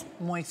intense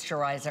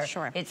moisturizer.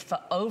 Sure. It's for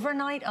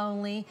overnight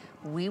only.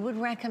 We would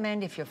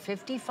recommend if you're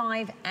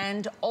 55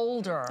 and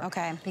older.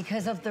 Okay.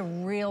 Because of the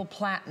real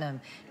platinum.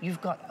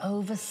 You've got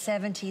over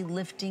 70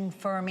 lifting,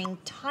 firming,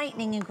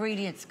 tightening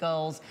ingredients,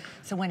 girls.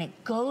 So when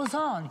it goes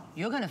on,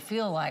 you're gonna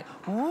feel like,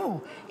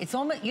 ooh, it's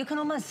almost, you can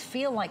almost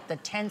feel like the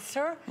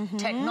tensor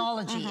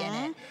technology in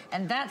it.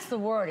 And that's the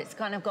word. It's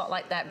kind of got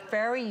like that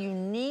very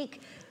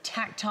unique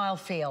tactile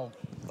feel.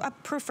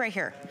 Proof right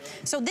here.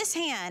 So this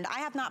hand, I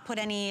have not put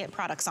any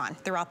products on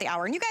throughout the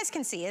hour. And you guys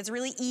can see, it's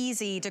really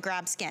easy to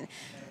grab skin.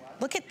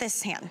 Look at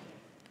this hand.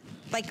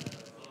 Like,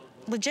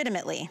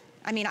 legitimately.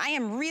 I mean, I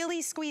am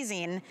really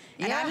squeezing,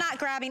 and I'm not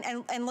grabbing,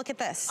 and look at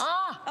this.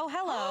 Oh,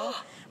 hello.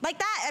 Like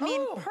that, I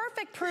mean,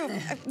 perfect proof.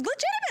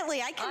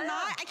 Legitimately, I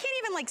can't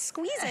even like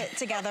squeeze it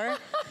together.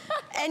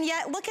 And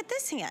yet, look at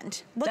this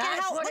hand. Look at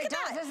how, look at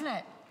that. Isn't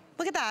it?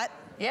 Look at that.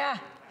 Yeah.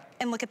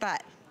 And look at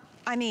that.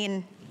 I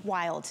mean,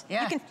 wild.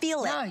 Yeah. You can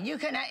feel it. No, you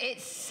can,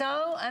 it's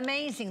so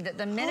amazing that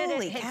the minute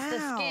it hits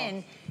the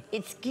skin,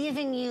 it's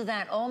giving you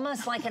that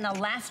almost like an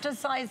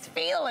elasticized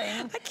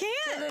feeling. I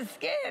can't. To the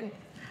skin.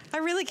 I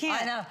really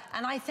can't. I know,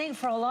 and I think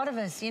for a lot of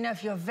us, you know,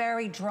 if you're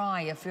very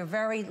dry, if you're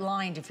very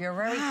lined, if you're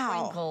very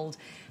crinkled,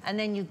 and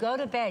then you go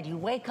to bed, you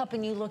wake up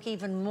and you look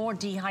even more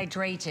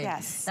dehydrated.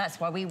 Yes. That's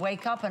why we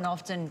wake up and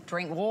often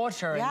drink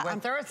water and we're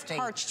thirsty. I'm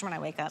parched when I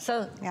wake up.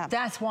 So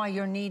that's why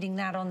you're needing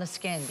that on the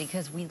skin,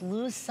 because we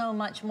lose so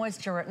much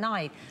moisture at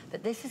night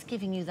that this is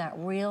giving you that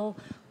real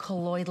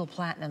colloidal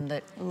platinum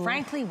that,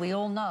 frankly, we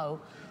all know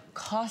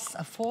costs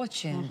a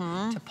fortune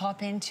to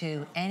pop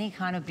into any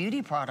kind of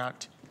beauty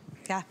product.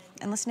 Yeah,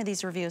 and listen to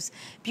these reviews.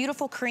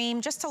 Beautiful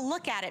cream, just to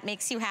look at it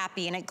makes you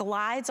happy, and it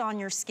glides on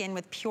your skin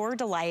with pure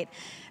delight.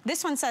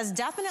 This one says,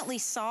 definitely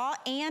saw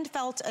and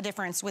felt a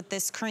difference with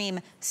this cream.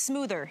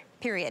 Smoother,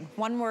 period.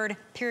 One word,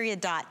 period,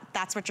 dot.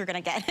 That's what you're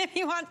gonna get. If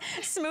you want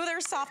smoother,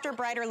 softer,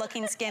 brighter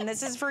looking skin,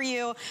 this is for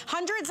you.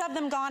 Hundreds of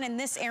them gone in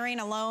this airing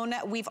alone.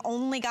 We've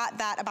only got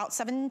that about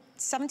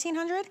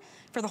 1,700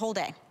 for the whole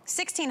day.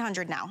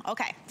 1,600 now,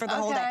 okay, for the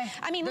whole day.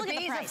 I mean, look at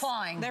the price. Are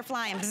flying. They're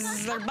flying.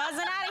 They're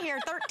buzzing out of here.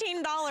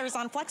 $13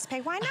 on FlexPay.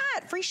 pay. Why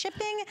not? Free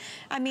shipping.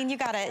 I mean, you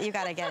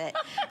gotta get it.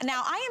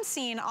 Now, I am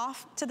seeing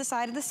off to the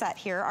side of the set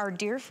here our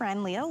dear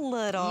friend Leah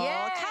Little.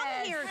 Yes.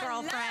 Come here,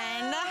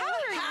 girlfriend. How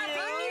are you? Happy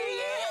New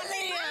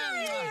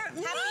Year,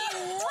 Leah. Happy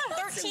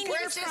 13 year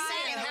Just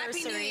Prai saying,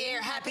 Happy New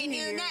Year, Happy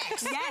New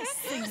Next.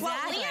 Yes, exactly.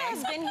 Well, Leah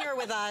has been here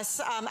with us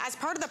as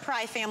part of the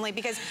Prai family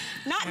because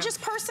not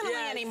just personally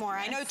anymore.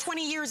 I know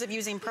 20 years of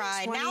using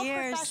Prai. Now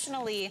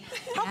professionally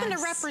helping to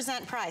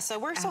represent Prai. So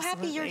we're so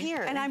happy you're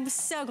here. And I'm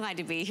so glad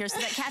to be here so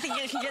that Kathy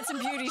can get some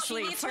beauty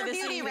sleep for this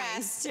beauty evening.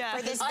 rest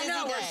for this busy I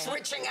know, day. we're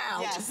switching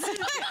out. Yes.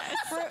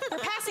 we're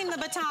passing the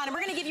baton, and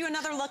we're going to give you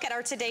another look at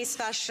our today's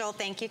special.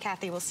 Thank you,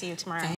 Kathy. We'll see you tomorrow.